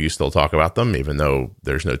that's how you still talk about them, even though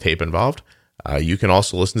there's no tape involved. You can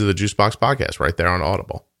also listen to the Juicebox podcast right there on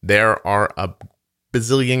Audible. There are a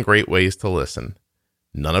bazillion great ways to listen.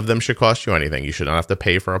 None of them should cost you anything. You should not have to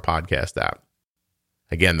pay for a podcast app.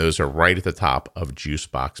 Again, those are right at the top of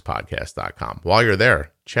juiceboxpodcast.com. While you're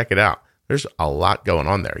there, check it out. There's a lot going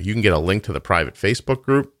on there. You can get a link to the private Facebook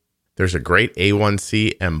group. There's a great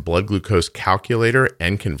A1C and blood glucose calculator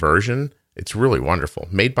and conversion. It's really wonderful.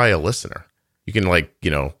 Made by a listener. You can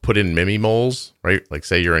put in mimimoles, right? Like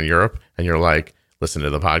say you're in Europe and you're like, listen to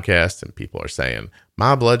the podcast and people are saying,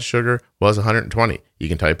 my blood sugar was 120. You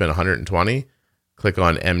can type in 120, click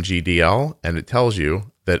on MGDL, and it tells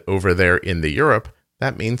you that over there in the Europe,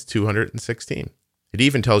 that means 216. It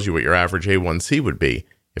even tells you what your average A1C would be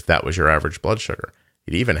if that was your average blood sugar.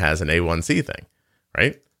 It even has an A1C thing,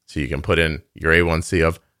 right? So you can put in your A1C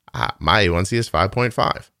of, my A1C is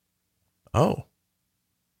 5.5. Oh,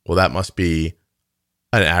 well, that must be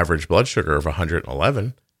an average blood sugar of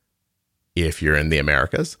 111 if you're in the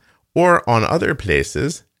Americas, or on other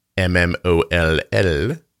places, MMOLL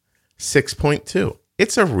 6.2.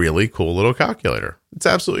 It's a really cool little calculator. It's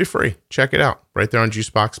absolutely free. Check it out right there on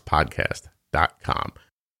juiceboxpodcast.com.